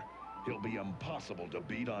here, he'll be impossible to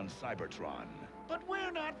beat on Cybertron. But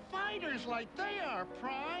we're not fighters like they are,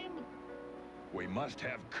 Prime. We must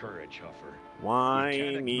have courage, Huffer.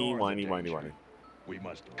 Whiny, whiny, whiny, whiny. We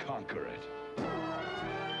must conquer it.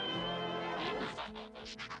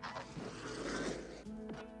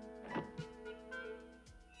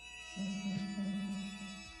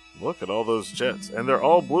 Look at all those jets, and they're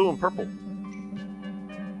all blue and purple.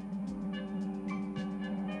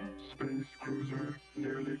 Space cruiser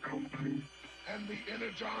nearly complete. And the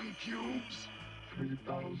Energon cubes?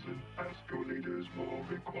 3,000 astroliters more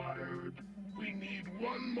required. We need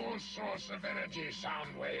one more source of energy,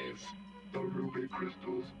 Soundwave. The ruby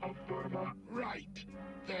crystals of Burma. Right.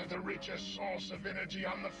 They're the richest source of energy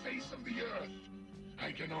on the face of the Earth.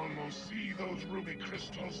 I can almost see those ruby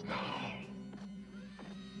crystals now.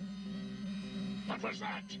 What was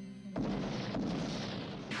that?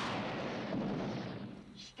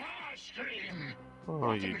 Starscream! Oh,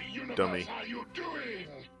 What you in the universe dummy. are you doing?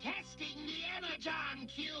 Testing the Energon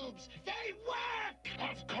cubes. They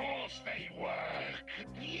work! Of course they work.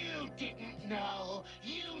 You didn't know.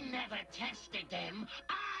 You never tested them.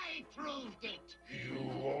 I proved it. You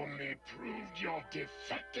only proved your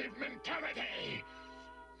defective mentality.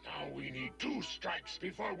 Now we need 2 strikes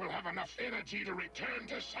before we'll have enough energy to return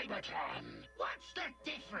to Cybertron. What's the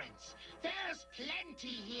difference? There's plenty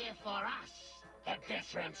here for us. The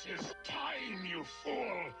difference is time, you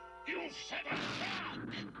fool. You've set us back.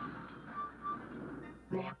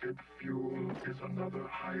 Rocket fuel is another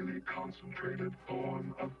highly concentrated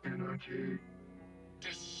form of energy.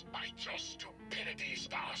 This By your stupidity,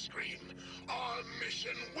 Starscream, our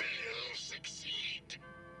mission will succeed.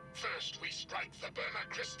 First, we strike the Burma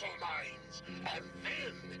crystal mines, and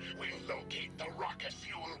then we'll locate the rocket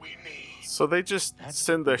fuel we need. So they just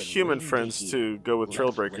send their human friends to go with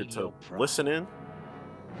Trailbreaker to listen in?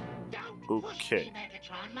 Okay.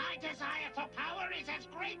 Megatron, my desire for power is as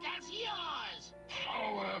great as yours.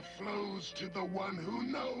 Power flows to the one who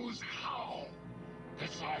knows how.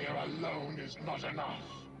 Desire alone is not enough.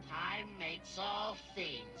 Time makes all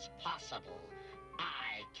things possible.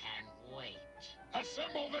 I can wait.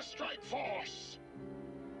 Assemble the strike force!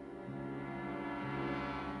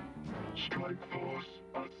 Strike force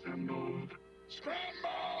assembled.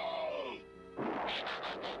 Scramble!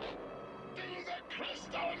 To the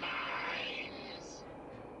crystal mines!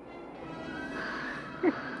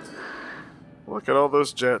 Look at all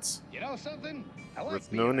those jets. You know something? I like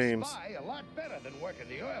With no being a names. spy a lot better than working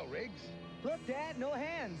the oil rigs. Look, Dad, no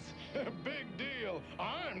hands. Big deal.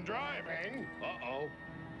 I'm driving. Uh-oh.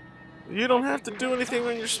 You don't have to do anything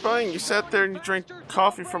when you're spying. You sat there and you drank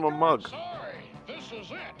coffee from a mug. Sorry, this is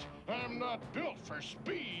it. I'm not built for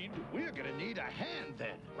speed. We're gonna need a hand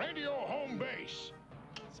then. Radio home base.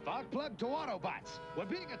 Spark plug to Autobots. We're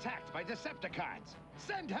being attacked by Decepticons.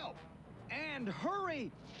 Send help. And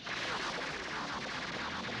hurry.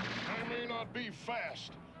 I may not be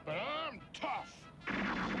fast, but I'm tough.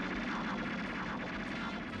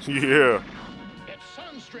 Yeah. It's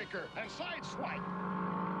Sunstreaker and Sideswipe.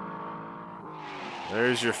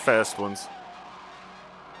 There's your fast ones.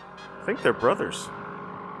 I think they're brothers.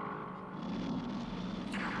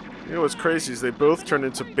 You know what's crazy is they both turn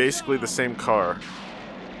into basically the same car.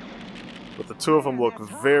 But the two of them look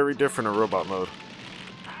very different in robot mode.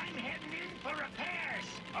 I'm heading in for repairs.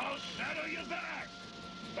 I'll shadow you back.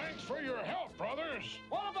 Thanks for your help, brothers.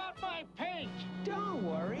 What about my paint? Don't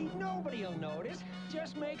worry, nobody'll notice.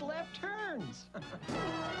 Just make left turns.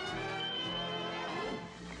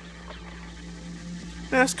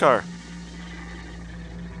 NASCAR.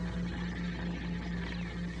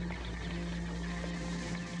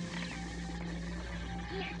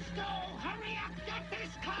 Let's go! Hurry up! Get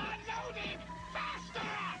this car loaded!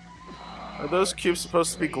 Faster! Are those cubes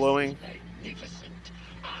supposed to be glowing? Magnificent.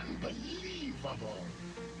 Unbelievable.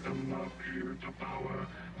 Them up here to power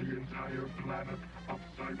the entire planet of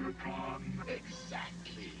Cybertron.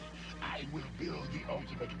 Exactly. I will build the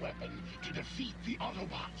ultimate weapon to defeat the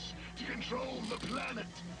Autobots, to control the planet,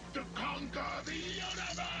 to conquer the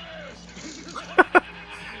universe!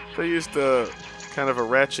 They used kind of a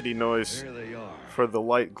ratchety noise for the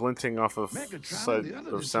light glinting off of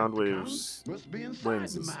sound waves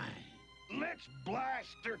lenses. Let's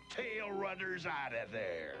blast their tail runners out of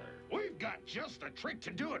there. We've got just the trick to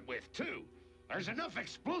do it with, too. There's enough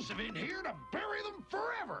explosive in here to bury them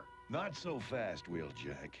forever. Not so fast,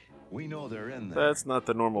 Wheeljack. We know they're in there. That's not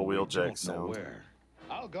the normal We Wheeljack don't know sound. where.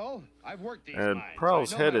 I'll go. I've worked these And mines.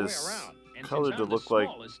 Prowl's I know head my way is around. And colored since to I'm the look like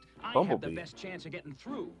smallest, I have Bumblebee. the best chance of getting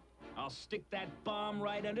through. I'll stick that bomb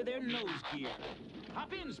right under their nose gear.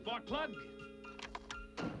 Hop in, spark plug.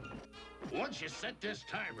 Once you set this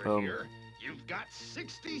timer Um. here, you've got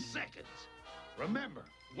 60 seconds. Remember,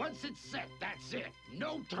 once it's set, that's it.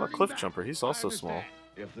 No turning Oh, Cliff back. Jumper, he's also small.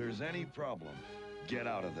 If there's any problem, get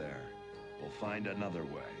out of there. We'll find another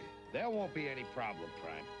way. There won't be any problem,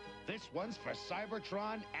 Prime. This one's for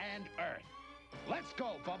Cybertron and Earth. Let's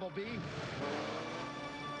go, Bumblebee.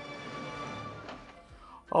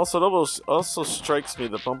 Also, it also strikes me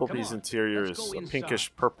that Bumblebee's Come on, interior let's is go a inside.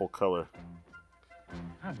 pinkish purple color.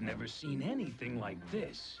 I've never seen anything like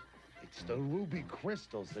this. It's the ruby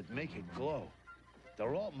crystals that make it glow.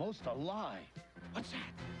 They're almost alive. What's that?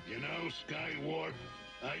 You know, Skywarp,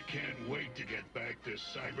 I can't wait to get back to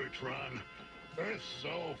Cybertron. Earth's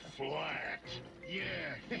so flat.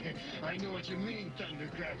 Yeah, I know what you mean,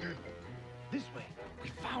 Thundercracker. This way. We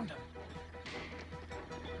found him.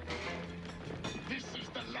 This is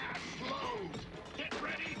the last load. Get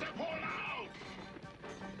ready to pull out.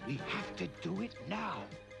 We have to do it now.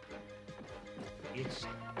 It's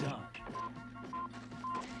done.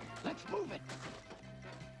 Let's move it.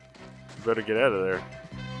 Better get out of there.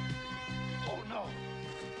 Oh,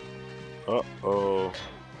 no. Uh-oh.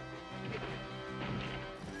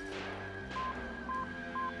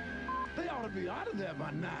 They ought to be out of there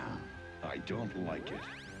by now. I don't like it.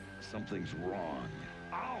 Something's wrong.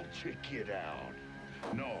 I'll check it out.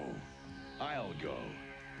 No, I'll go.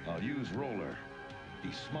 I'll use Roller.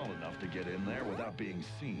 He's small enough to get in there without being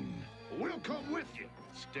seen. We'll come with you.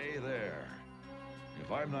 Stay there.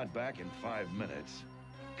 If I'm not back in 5 minutes,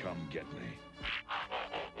 come get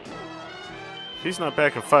me. If he's not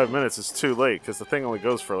back in 5 minutes, it's too late, because the thing only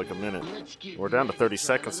goes for like a minute. We're down to 30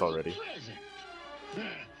 seconds already.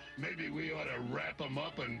 Maybe we ought to wrap them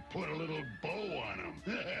up and put a little bow on them.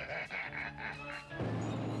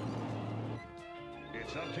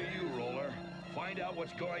 It's up to you, Roller. Find out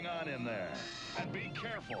what's going on in there. And be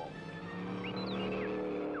careful.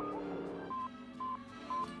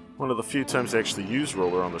 One of the few times they actually use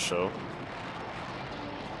Roller on the show.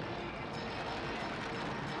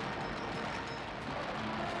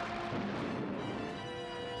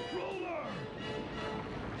 Roller!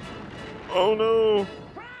 Oh no!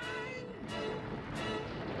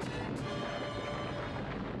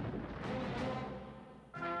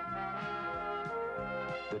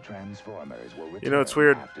 The Transformers will You know, it's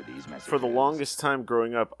weird. after these messages. For the longest time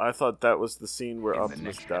growing up, I thought that was the scene where In the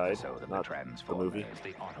Optimus next died, episode of not the movie.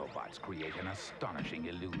 The Autobots create an astonishing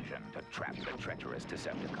illusion to trap the treacherous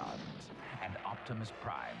Decepticons. And Optimus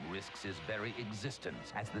Prime risks his very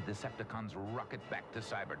existence as the Decepticons rocket back to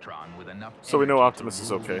Cybertron with enough So we know energy Optimus to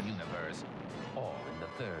is rule okay. the universe, all in the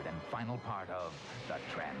third and final part of The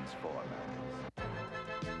Transformers.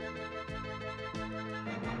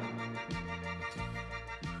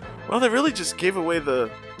 Well, they really just gave away the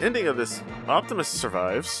ending of this. Optimus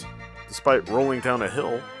survives, despite rolling down a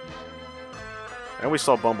hill. And we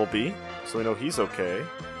saw Bumblebee, so we know he's okay.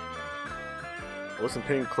 I wasn't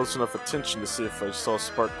paying close enough attention to see if I saw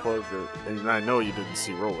Sparkplug, and I know you didn't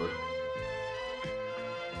see Roller.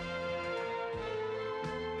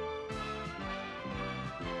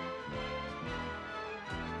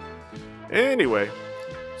 Anyway,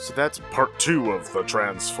 so that's part 2 of The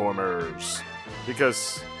Transformers.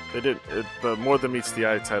 Because the More Than Meets the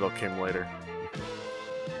Eye title came later.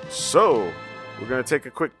 So, we're going to take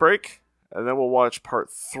a quick break, and then we'll watch part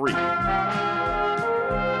 3.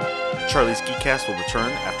 Charlie's Geekcast will return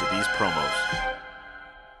after these promos.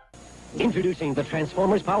 Introducing the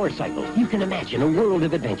Transformers Power Cycle. You can imagine a world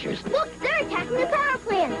of adventures. Look, they're attacking the power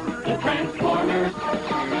plants. The Transformers,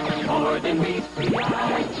 more than meets the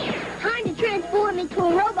eye. Time to transform into a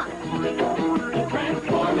robot. The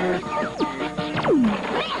Transformers. But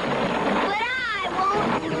I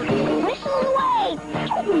won't. Whistle away.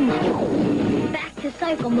 Back to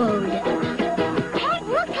cycle mode. Hey,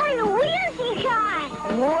 what kind of wheels he got?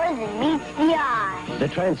 More than meets the eye. The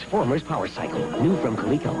Transformers Power Cycle. New from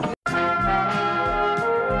Coleco.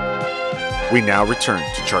 We now return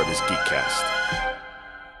to Charlie's Geekcast.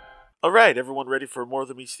 Alright, everyone ready for More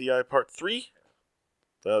Than Meets the Eye Part 3?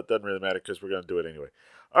 Well, it doesn't really matter because we're going to do it anyway.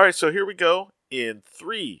 Alright, so here we go in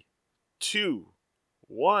 3, 2,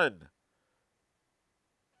 1,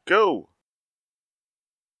 go!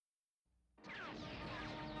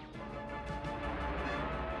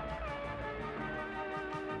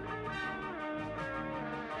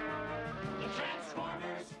 The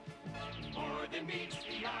Transformers, more than meets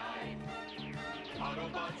the eye.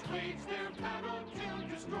 Autobots wage their battle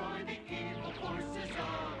to destroy the evil forces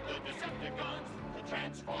of the Decepticons. The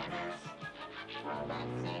Transformers.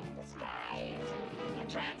 Robots in disguise.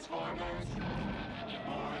 The Transformers.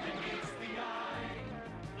 More than meets the eye.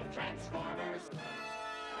 The Transformers.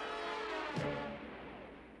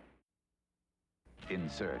 In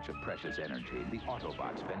search of precious energy, the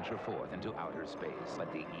Autobots venture forth into outer space, but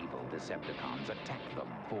the evil Decepticons attack them.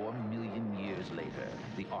 4 million years later,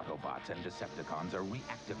 the Autobots and Decepticons are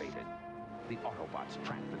reactivated. The Autobots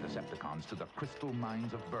track the Decepticons to the crystal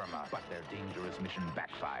mines of Burma, but their dangerous mission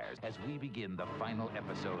backfires as we begin the final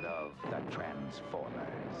episode of The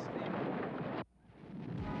Transformers.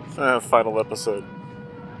 Final episode.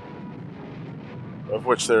 Of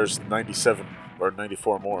which there's 97 or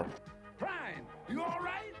 94 more. Prime, you all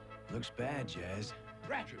right? Looks bad, Jazz.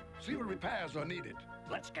 Ratchet, see what repairs are needed.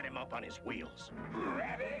 Let's get him up on his wheels.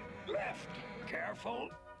 Ready, left, careful,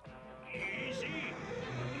 easy,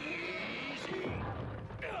 easy.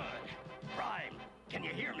 Good. Prime, can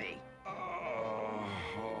you hear me?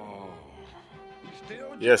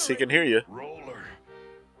 Still Yes, he can hear you. Roller.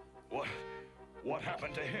 What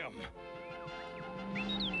happened to him?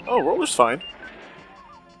 Oh, Roller's fine.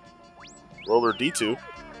 Roller D2.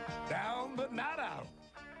 Down but not out.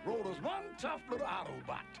 Roller's one tough little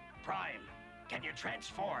Autobot. Prime, can you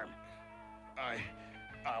transform?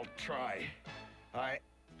 I'll try. I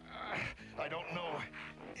don't know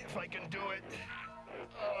if I can do it.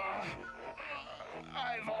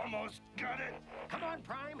 I've almost got it. Come on,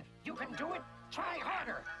 Prime. You can do it. Try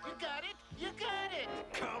harder. You got it. You got it.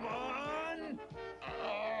 Come on.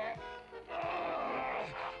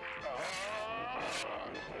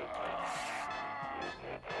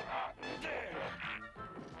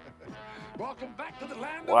 Welcome back to the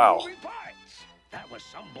land Wow. of moving parts. That was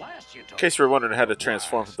some blast you In took. case you were wondering how to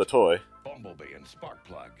transform the toy. Bumblebee and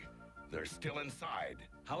Sparkplug. They're still inside.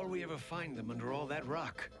 How'll we ever find them under all that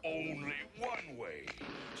rock? Only one way.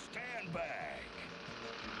 Stand back.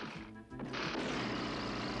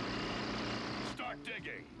 Start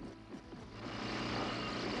digging.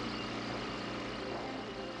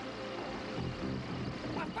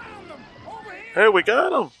 I found them! Over here! Hey, we got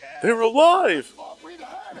them! They're alive! Thought we'd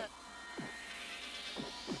heard it.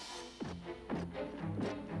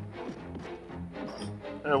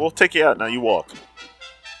 Yeah, we'll take you out now. You walk.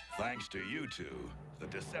 Thanks to you two, the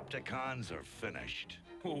Decepticons are finished.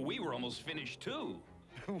 Well, we were almost finished too.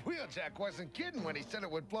 Wheeljack wasn't kidding when he said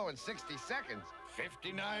it would blow in 60 seconds.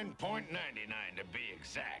 59.99 to be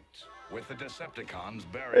exact. With the Decepticons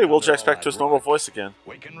buried Hey, under Jack's all back that to his normal rock, voice again.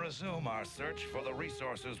 we can resume our search for the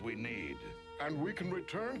resources we need. And we can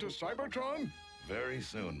return to Cybertron? Very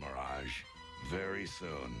soon, Mirage. Very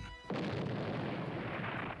soon.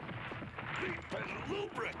 Leap and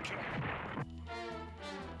lubricant!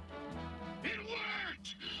 It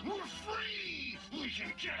worked! We're free! We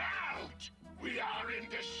can get out! We are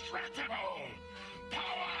indestructible!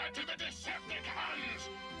 Power to the Decepticons!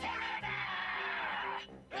 Forever!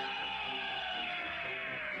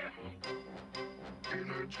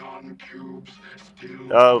 Energon cubes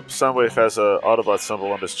still. Soundwave has a Autobot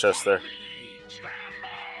symbol on his chest there.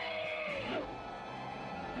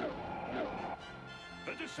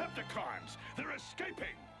 The Decepticons! They're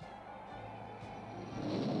escaping!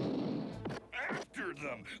 After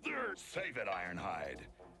them! They're... Save it, Ironhide.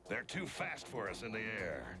 They're too fast for us in the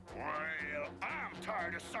air. Well, I'm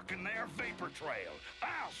tired of sucking their vapor trail.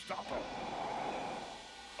 I'll stop them.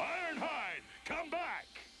 Ironhide, come back!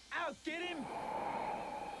 Out, get him!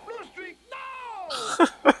 Blue Streak, no!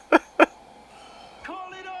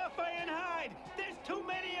 Call it off, Ironhide! There's too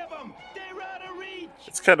many of them! They're out of reach!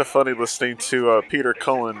 It's kind of funny listening to Peter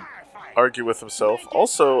Cullen argue with himself.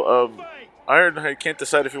 Also, Ironhide can't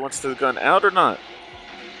decide if he wants the gun out or not.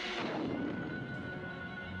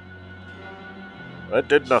 That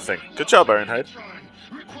did nothing. Good job, Ironhide.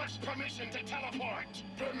 Request permission to teleport.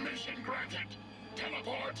 Permission granted.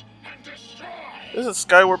 Teleport and destroy. Isn't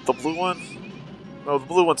Skywarp the blue one? No, the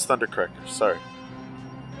blue one's Thundercracker. Sorry.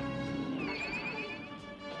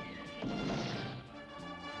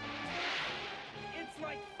 It's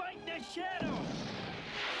like fighting a shadow!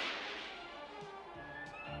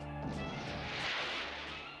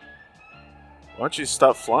 Why don't you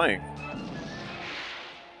stop flying?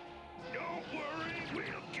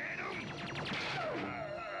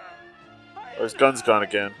 Oh, his gun's gone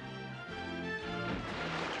again.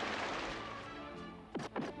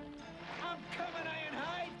 I'm coming,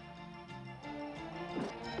 Ironhide!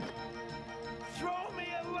 Throw me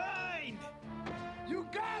a line! You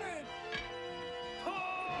got it!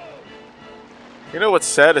 You know what's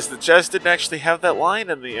sad is that Jazz didn't actually have that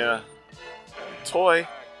line in the toy.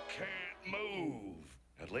 Can't move.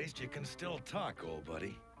 At least you can still talk, old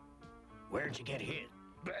buddy. Where'd you get hit?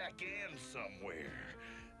 Back in somewhere.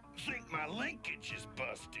 Think my linkage is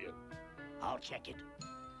busted. I'll check it.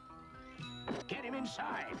 Get him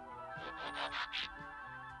inside.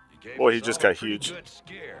 Boy, he just got huge. Good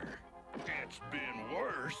scare. It's been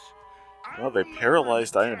worse. Well, they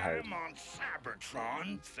paralyzed Ironhide. I'm on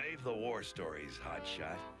Cybertron. Save the war stories,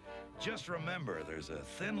 hotshot. Just remember, there's a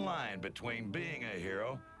thin line between being a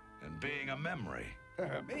hero and being a memory.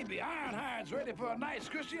 Maybe Ironhide's ready for a nice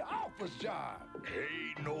cushy office job.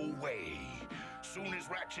 Ain't no way. Soon as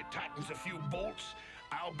Ratchet tightens a few bolts,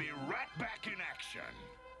 I'll be right back in action.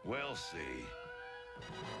 We'll see.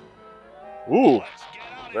 Ooh,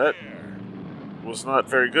 that was not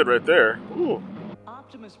very good right there. Ooh.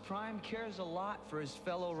 Optimus Prime cares a lot for his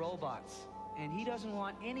fellow robots, and he doesn't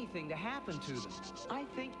want anything to happen to them. I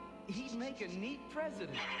think he'd make a neat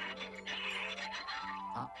president.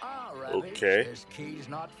 Okay. This key's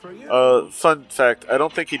not for you. Fun fact, I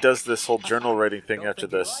don't think he does this whole journal writing thing after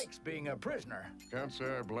this. Being a prisoner. Can't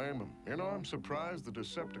say I blame him. You know, I'm surprised the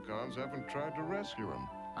Decepticons haven't tried to rescue him.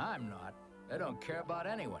 I'm not. They don't care about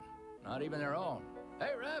anyone, not even their own.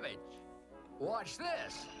 Hey, Ravage, watch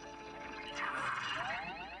this.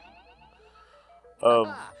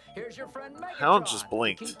 Here's your friend Megatron. Hound just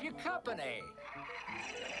blinked. To keep you company.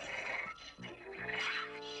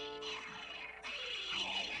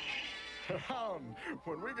 Hound,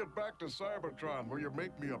 when we get back to Cybertron, will you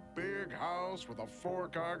make me a big house with a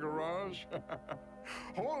 4-car garage?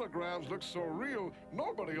 Holograms look so real,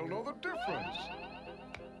 nobody'll know the difference.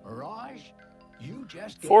 Mirage, you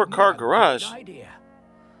just 4-car garage. Idea.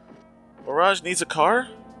 Mirage needs a car?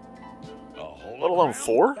 Let alone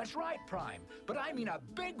 4? That's right, Prime. but I mean a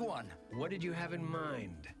big one. What did you have in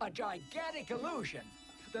mind? A gigantic illusion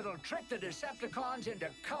that'll trick the Decepticons into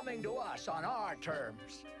coming to us on our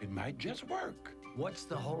terms. It might just work. What's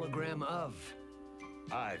the hologram of?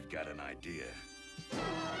 I've got an idea.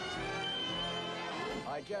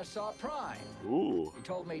 I just saw Prime. Ooh. He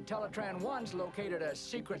told me Teletran 1's located a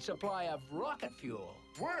secret supply of rocket fuel.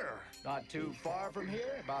 Where? Not too far from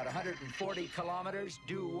here, about 140 kilometers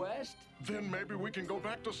due west. Then maybe we can go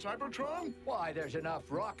back to Cybertron? Why, there's enough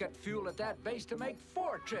rocket fuel at that base to make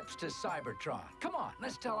 4 trips to Cybertron. Come on,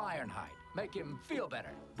 let's tell Ironhide. Make him feel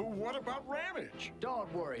better. But what about Ramage?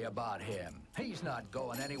 Don't worry about him. He's not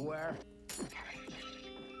going anywhere.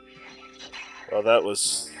 Well, that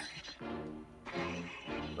was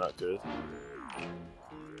not good.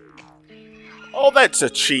 Oh, that's a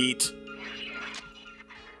cheat.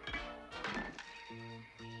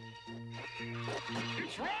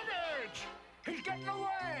 It's Ramage! He's getting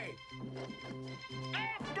away!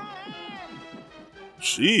 After him!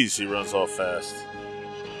 Jeez, he runs off fast.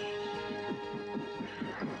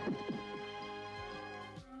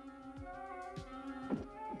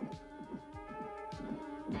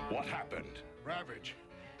 What happened? Ravage.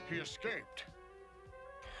 He escaped.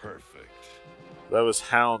 Perfect. That was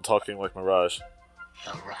Hound talking like Mirage.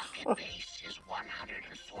 The rocket base is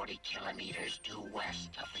 140 kilometers due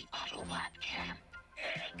west of the Autobot camp.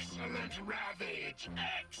 Excellent, Ravage.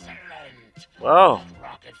 Excellent. Wow.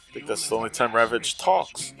 Rocket I think that's the only time Ravage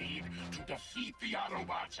talks. we need to defeat the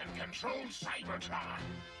Autobots and control Cybertron.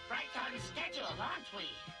 Right on schedule, aren't we?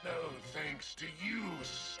 No thanks to you,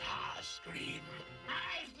 Starscream.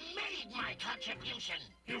 I've made my contribution.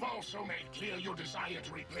 You've also made clear your desire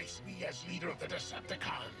to replace me as leader of the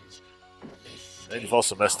Decepticons. And you've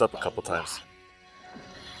also messed up a couple times.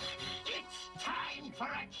 It's time for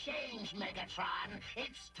a change, Megatron.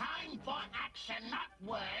 It's time for action, not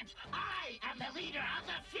words. I am the leader of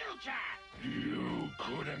the future. You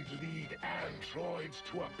couldn't lead androids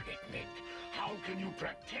to a picnic. How can you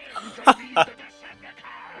pretend to lead the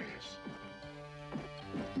Decepticons?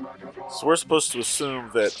 So we're supposed to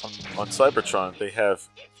assume that on Cybertron they have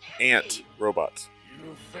ant robots.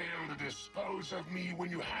 You failed to dispose of me when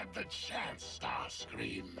you had the chance,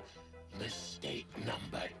 Starscream. Mistake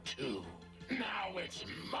number 2. Now it's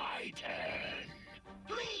my turn.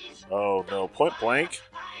 Please. Oh no, point blank?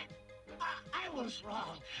 I was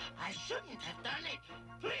wrong. I shouldn't have done it.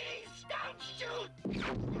 Please don't shoot.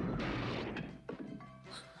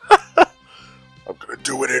 I'm gonna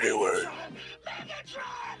do it anyway.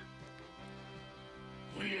 Megatron!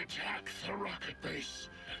 We attack the rocket base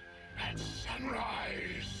at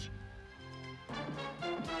sunrise.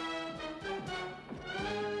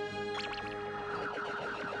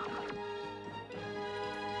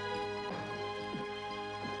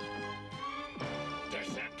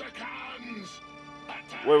 Decepticons!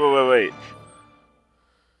 Attack! Wait.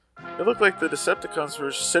 It looked like the Decepticons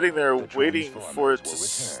were sitting there waiting for it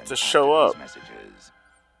to show up.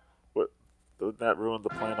 What? Didn't that ruin the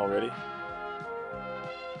plan already?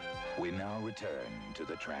 We now return to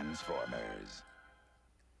the Transformers.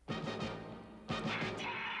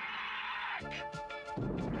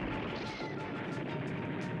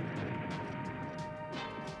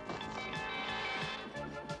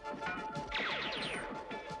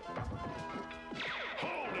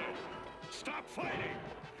 Hold it! Stop fighting!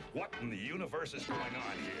 What in the universe is going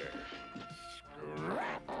on here?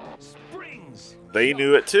 Springs! They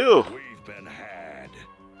knew it too. We've been had.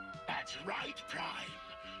 That's right, Prime.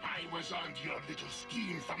 I was on your little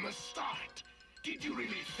scheme from the start. Did you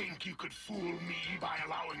really think you could fool me by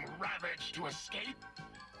allowing Ravage to escape?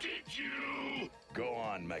 Did you? Go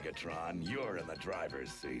on, Megatron. You're in the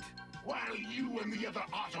driver's seat. While you and the other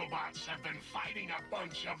Autobots have been fighting a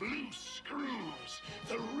bunch of loose screws,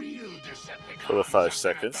 the real Decepticons For the 5 have been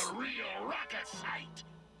seconds. at the real rocket site.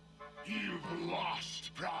 You've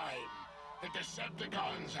lost, Prime. The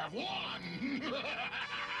Decepticons have won.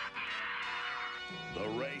 The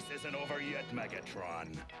race isn't over yet,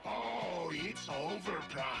 Megatron. Oh, it's over,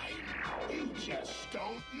 Prime. You just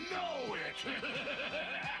don't know it.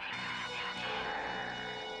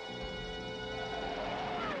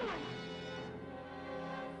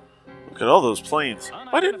 Look at all those planes.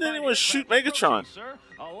 Why didn't anyone shoot Megatron? Sir,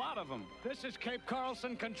 a lot of them. This is Cape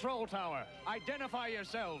Carlson Control Tower. Identify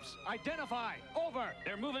yourselves. Identify. Over.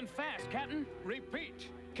 They're moving fast, Captain. Repeat.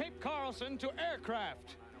 Cape Carlson to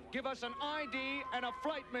aircraft. Give us an ID and a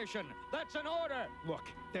flight mission. That's an order. Look,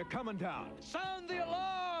 they're coming down. Sound the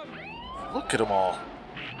alarm. Look at them all.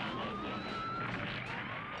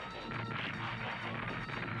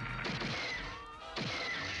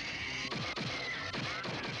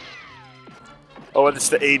 Oh, and it's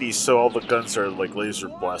the 80s, so all the guns are like laser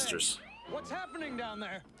blasters. What's happening down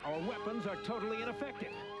there? Our weapons are totally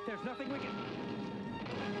ineffective. There's nothing we can...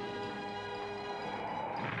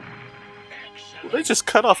 Well, they just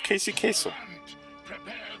cut off Casey Kasem.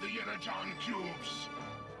 Prepare the energon cubes.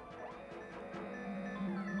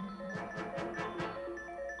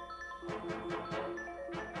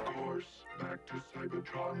 Course back to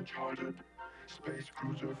Cybertron charted. Space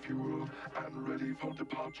cruiser fueled and ready for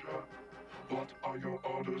departure. What are your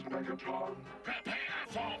orders, Megatron? Prepare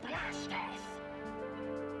for blastoff.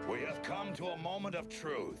 We have come to a moment of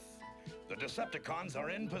truth. The Decepticons are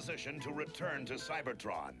in position to return to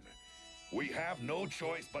Cybertron. We have no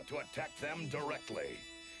choice but to attack them directly.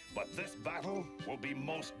 But this battle will be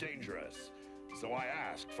most dangerous. So I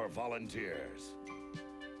ask for volunteers.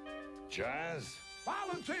 Jazz?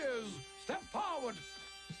 Volunteers, step forward.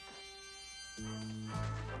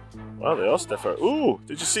 Wow, they all step forward. Ooh,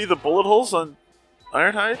 did you see the bullet holes on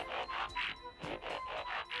Ironhide?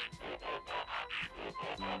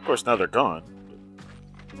 Of course, now they're gone.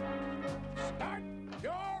 Start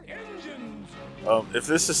your engines. If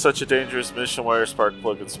this is such a dangerous mission, why are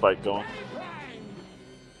Sparkplug and Spike going?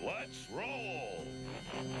 Let's roll!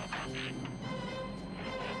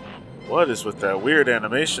 What is with that weird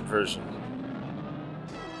animation version?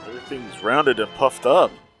 Everything's rounded and puffed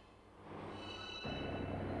up.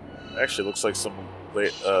 Actually, looks like some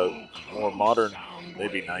late, more modern,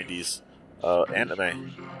 maybe 90s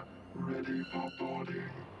anime. Ready for boarding.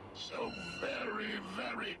 So very,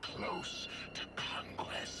 very close to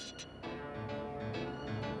conquest.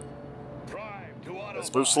 Prime to Autobots.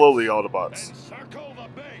 Let's move slowly, Autobots. And circle the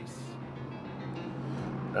base.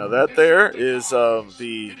 Now that there is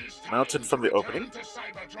the mountain from the opening. To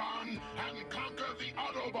Cybertron and conquer the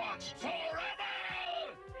Autobots forever!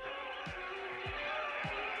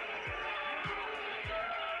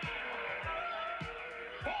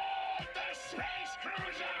 Board the space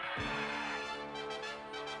cruiser!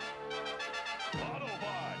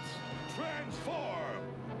 Autobots, transform!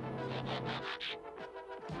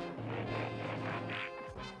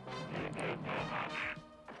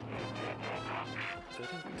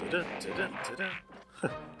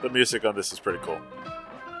 The music on this is pretty cool.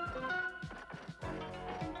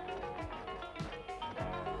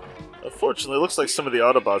 Unfortunately, it looks like some of the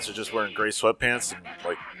Autobots are just wearing gray sweatpants and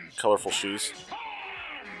like colorful shoes.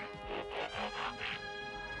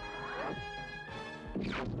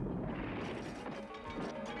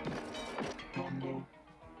 Rumble.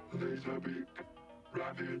 Laserbeak.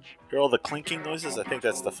 Ravage. Hear all the clinking noises? I think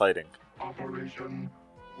that's the fighting. Operation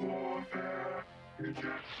Warfare. Eject.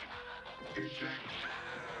 Eject.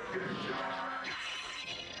 Eject.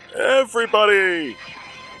 Everybody!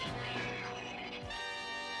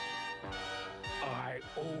 I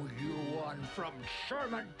owe you one from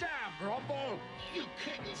Sherman Dam, Rumble. You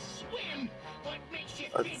couldn't swim. What makes you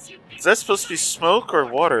think you Is that supposed to be smoke or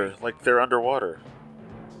water? Like they're underwater.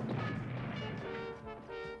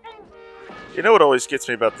 You know what always gets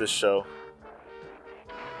me about this show?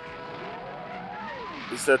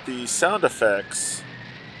 Is that the sound effects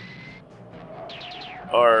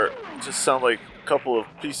are just sound like a couple of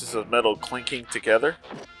pieces of metal clinking together.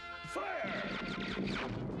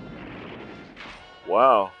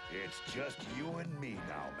 Wow. It's just you and me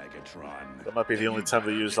now, Megatron. That might be the only time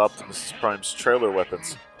they use Optimus Prime's trailer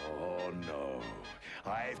weapons. Oh no.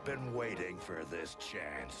 I've been waiting for this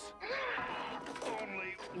chance.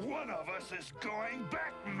 Only one of us is going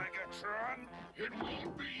back, Megatron. It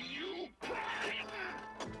won't be you, Prime.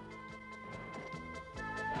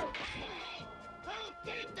 Who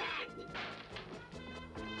did that?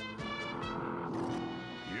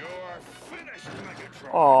 You're finished,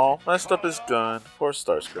 Megatron. Aw, messed up his gun. Poor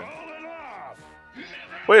Starscream.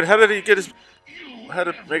 Wait, how did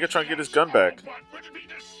Megatron get his gun back?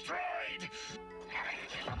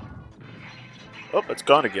 Oh, it's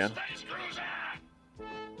gone again.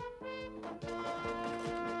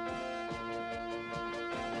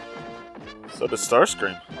 So did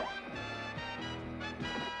Starscream.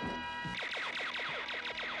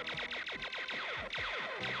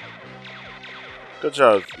 Good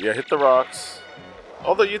job. Yeah, hit the rocks.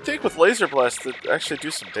 Although you'd think with Laser Blast it'd actually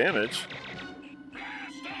do some damage.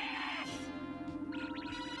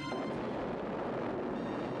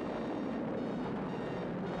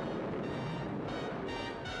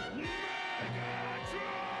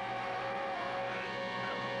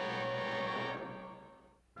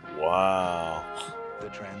 Wow. The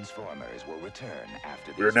Transformers will return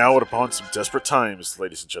after We are these now upon some desperate times,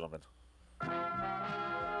 ladies and gentlemen.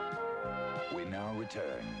 We now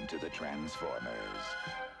return to the Transformers.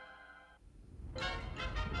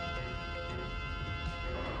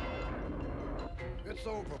 It's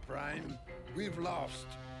over, Prime. We've lost.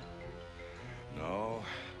 No,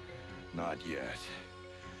 not yet.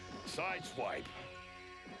 Sideswipe.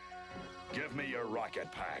 Give me your rocket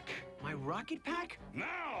pack. My rocket pack?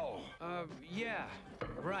 Now! Yeah,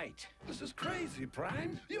 right. This is crazy,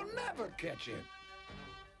 Prime. You'll never catch it.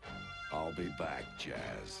 I'll be back,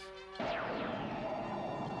 Jazz.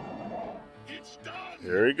 It's done.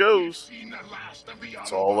 There he goes. We've seen the last of the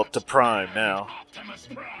It's all up to Prime now. Optimus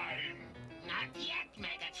Prime. Not yet,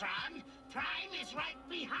 Megatron. Prime is right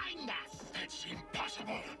behind us. It's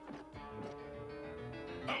impossible.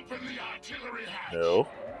 Open the artillery hatch. No.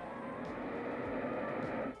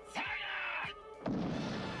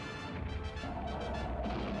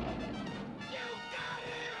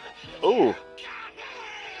 Oh.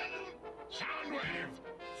 Soundwave,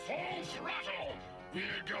 full throttle.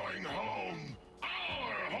 We're going home.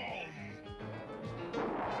 Our home.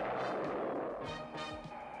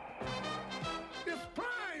 It's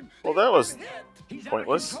Prime. Well, that was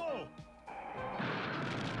pointless.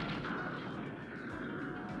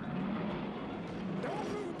 Don't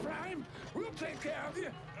move, Prime. We'll take care of you.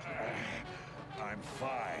 I'm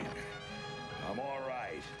fine. I'm all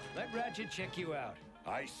right. Let Ratchet check you out.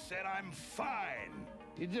 I said I'm fine.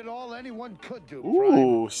 You did all anyone could do,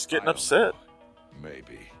 Ooh, he's getting upset.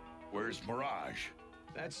 Maybe. Where's Mirage?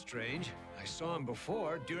 That's strange. I saw him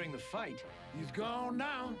before, during the fight. He's gone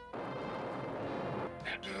now.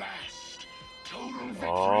 At last, total victory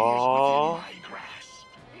Aww. is within my grasp.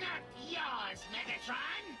 Not yours,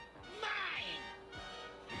 Megatron. Mine.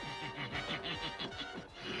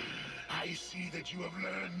 I see that you have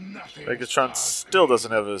learned nothing. Megatron still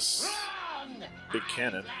doesn't have his big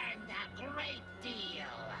cannon. Learned a great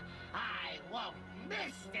deal. I won't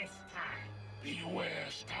miss this time. Beware,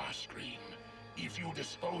 Starscream. If you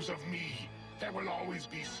dispose of me, there will always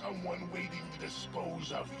be someone waiting to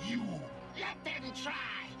dispose of you. Let them try.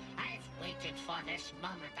 I've waited for this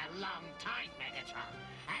moment a long time, Megatron.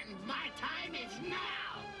 And my time is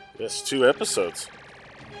now. Yes, 2 episodes.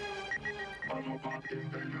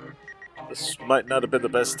 This might not have been the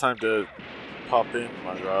best time to pop in,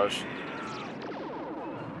 Mirage.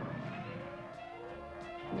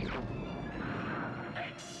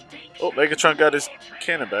 Oh, Megatron got his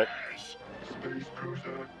cannon back. Space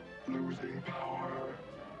cruiser losing power.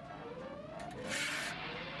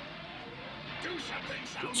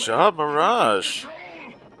 Good job, Mirage.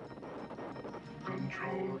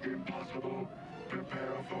 Control impossible.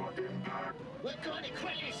 Prepare for impact. We're going to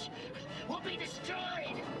crash. We'll be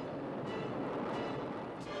destroyed.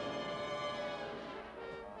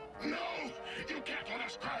 No! You can't let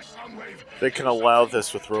us crash, Soundwave! They can allow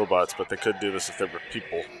this with robots, but they couldn't do this if they were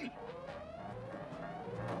people.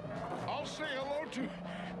 I'll say hello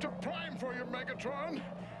to Prime for you, Megatron.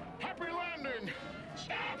 Happy landing.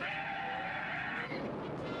 Stop him!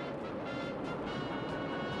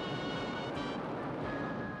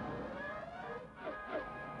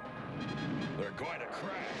 They're going to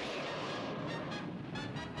crash.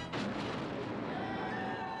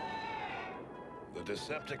 The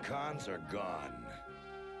Decepticons are gone.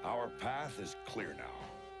 Our path is clear now.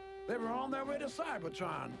 They were on their way to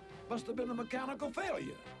Cybertron. Must have been a mechanical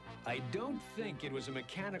failure. I don't think it was a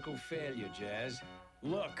mechanical failure, Jazz.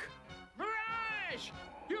 Look. Mirage!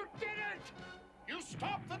 You did it! You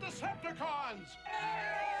stopped the Decepticons!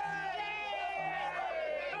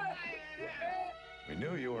 We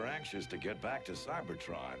knew you were anxious to get back to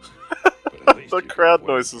Cybertron. But at least The you crowd could've waited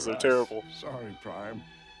noises for are us. terrible. Sorry, Prime.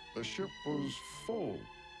 The ship was full.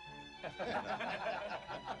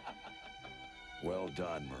 Well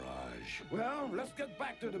done, Mirage. Well, let's get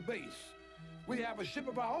back to the base. We have a ship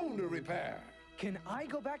of our own to repair. Can I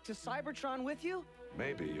go back to Cybertron with you?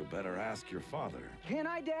 Maybe you better ask your father. Can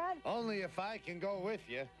I, Dad? Only if I can go with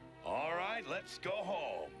you. All right, let's go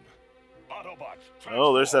home. Autobots.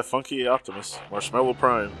 Oh, there's that funky Optimus. Marshmallow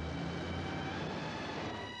Prime.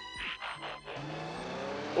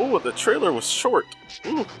 Oh, the trailer was short.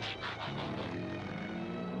 Ooh.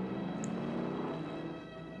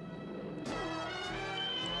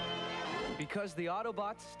 Because the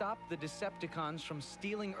Autobots stopped the Decepticons from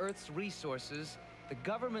stealing Earth's resources, the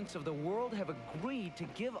governments of the world have agreed to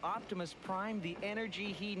give Optimus Prime the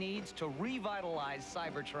energy he needs to revitalize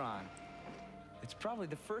Cybertron. It's probably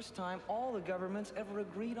the first time all the governments ever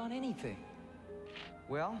agreed on anything.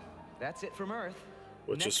 Well, that's it from Earth.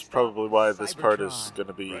 Which Next is probably why this part Cybertron. is going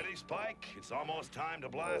to be Ready, Spike? It's almost time to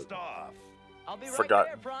blast off. I'll be right forgotten.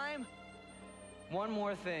 there, Prime. One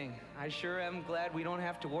more thing. I sure am glad we don't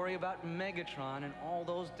have to worry about Megatron and all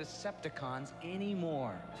those Decepticons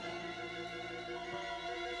anymore.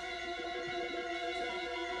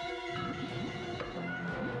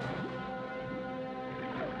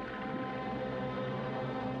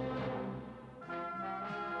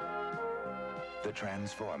 The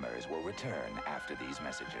Transformers will return after these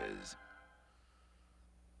messages.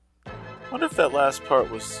 I wonder if that last part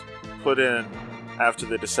was put in after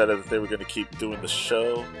they decided that they were going to keep doing the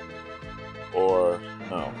show, or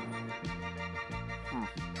no.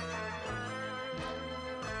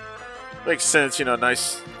 Makes sense,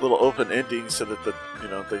 nice little open ending so that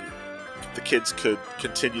the kids could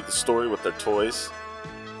continue the story with their toys.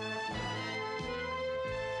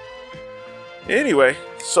 Anyway,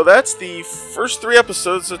 so that's the first 3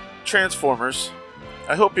 episodes of Transformers.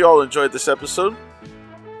 I hope you all enjoyed this episode.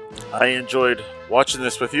 I enjoyed watching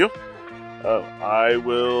this with you. I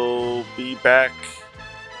will be back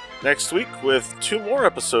next week with 2 more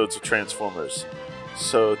episodes of Transformers.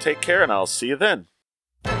 So take care, and I'll see you then.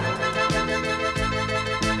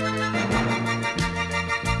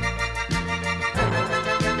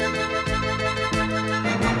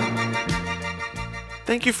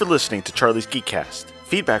 Thank you for listening to Charlie's Geekcast.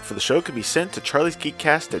 Feedback for the show can be sent to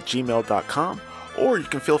charliesgeekcast@gmail.com, or you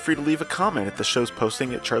can feel free to leave a comment at the show's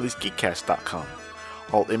posting at charliesgeekcast.com.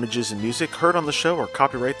 All images and music heard on the show are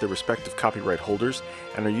copyright their respective copyright holders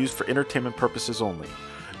and are used for entertainment purposes only.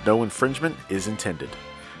 No infringement is intended.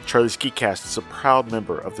 Charlie's Geekcast is a proud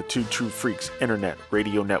member of the Two True Freaks Internet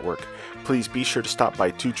Radio Network. Please be sure to stop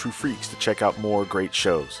by Two True Freaks to check out more great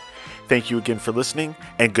shows. Thank you again for listening,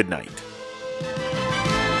 and good night.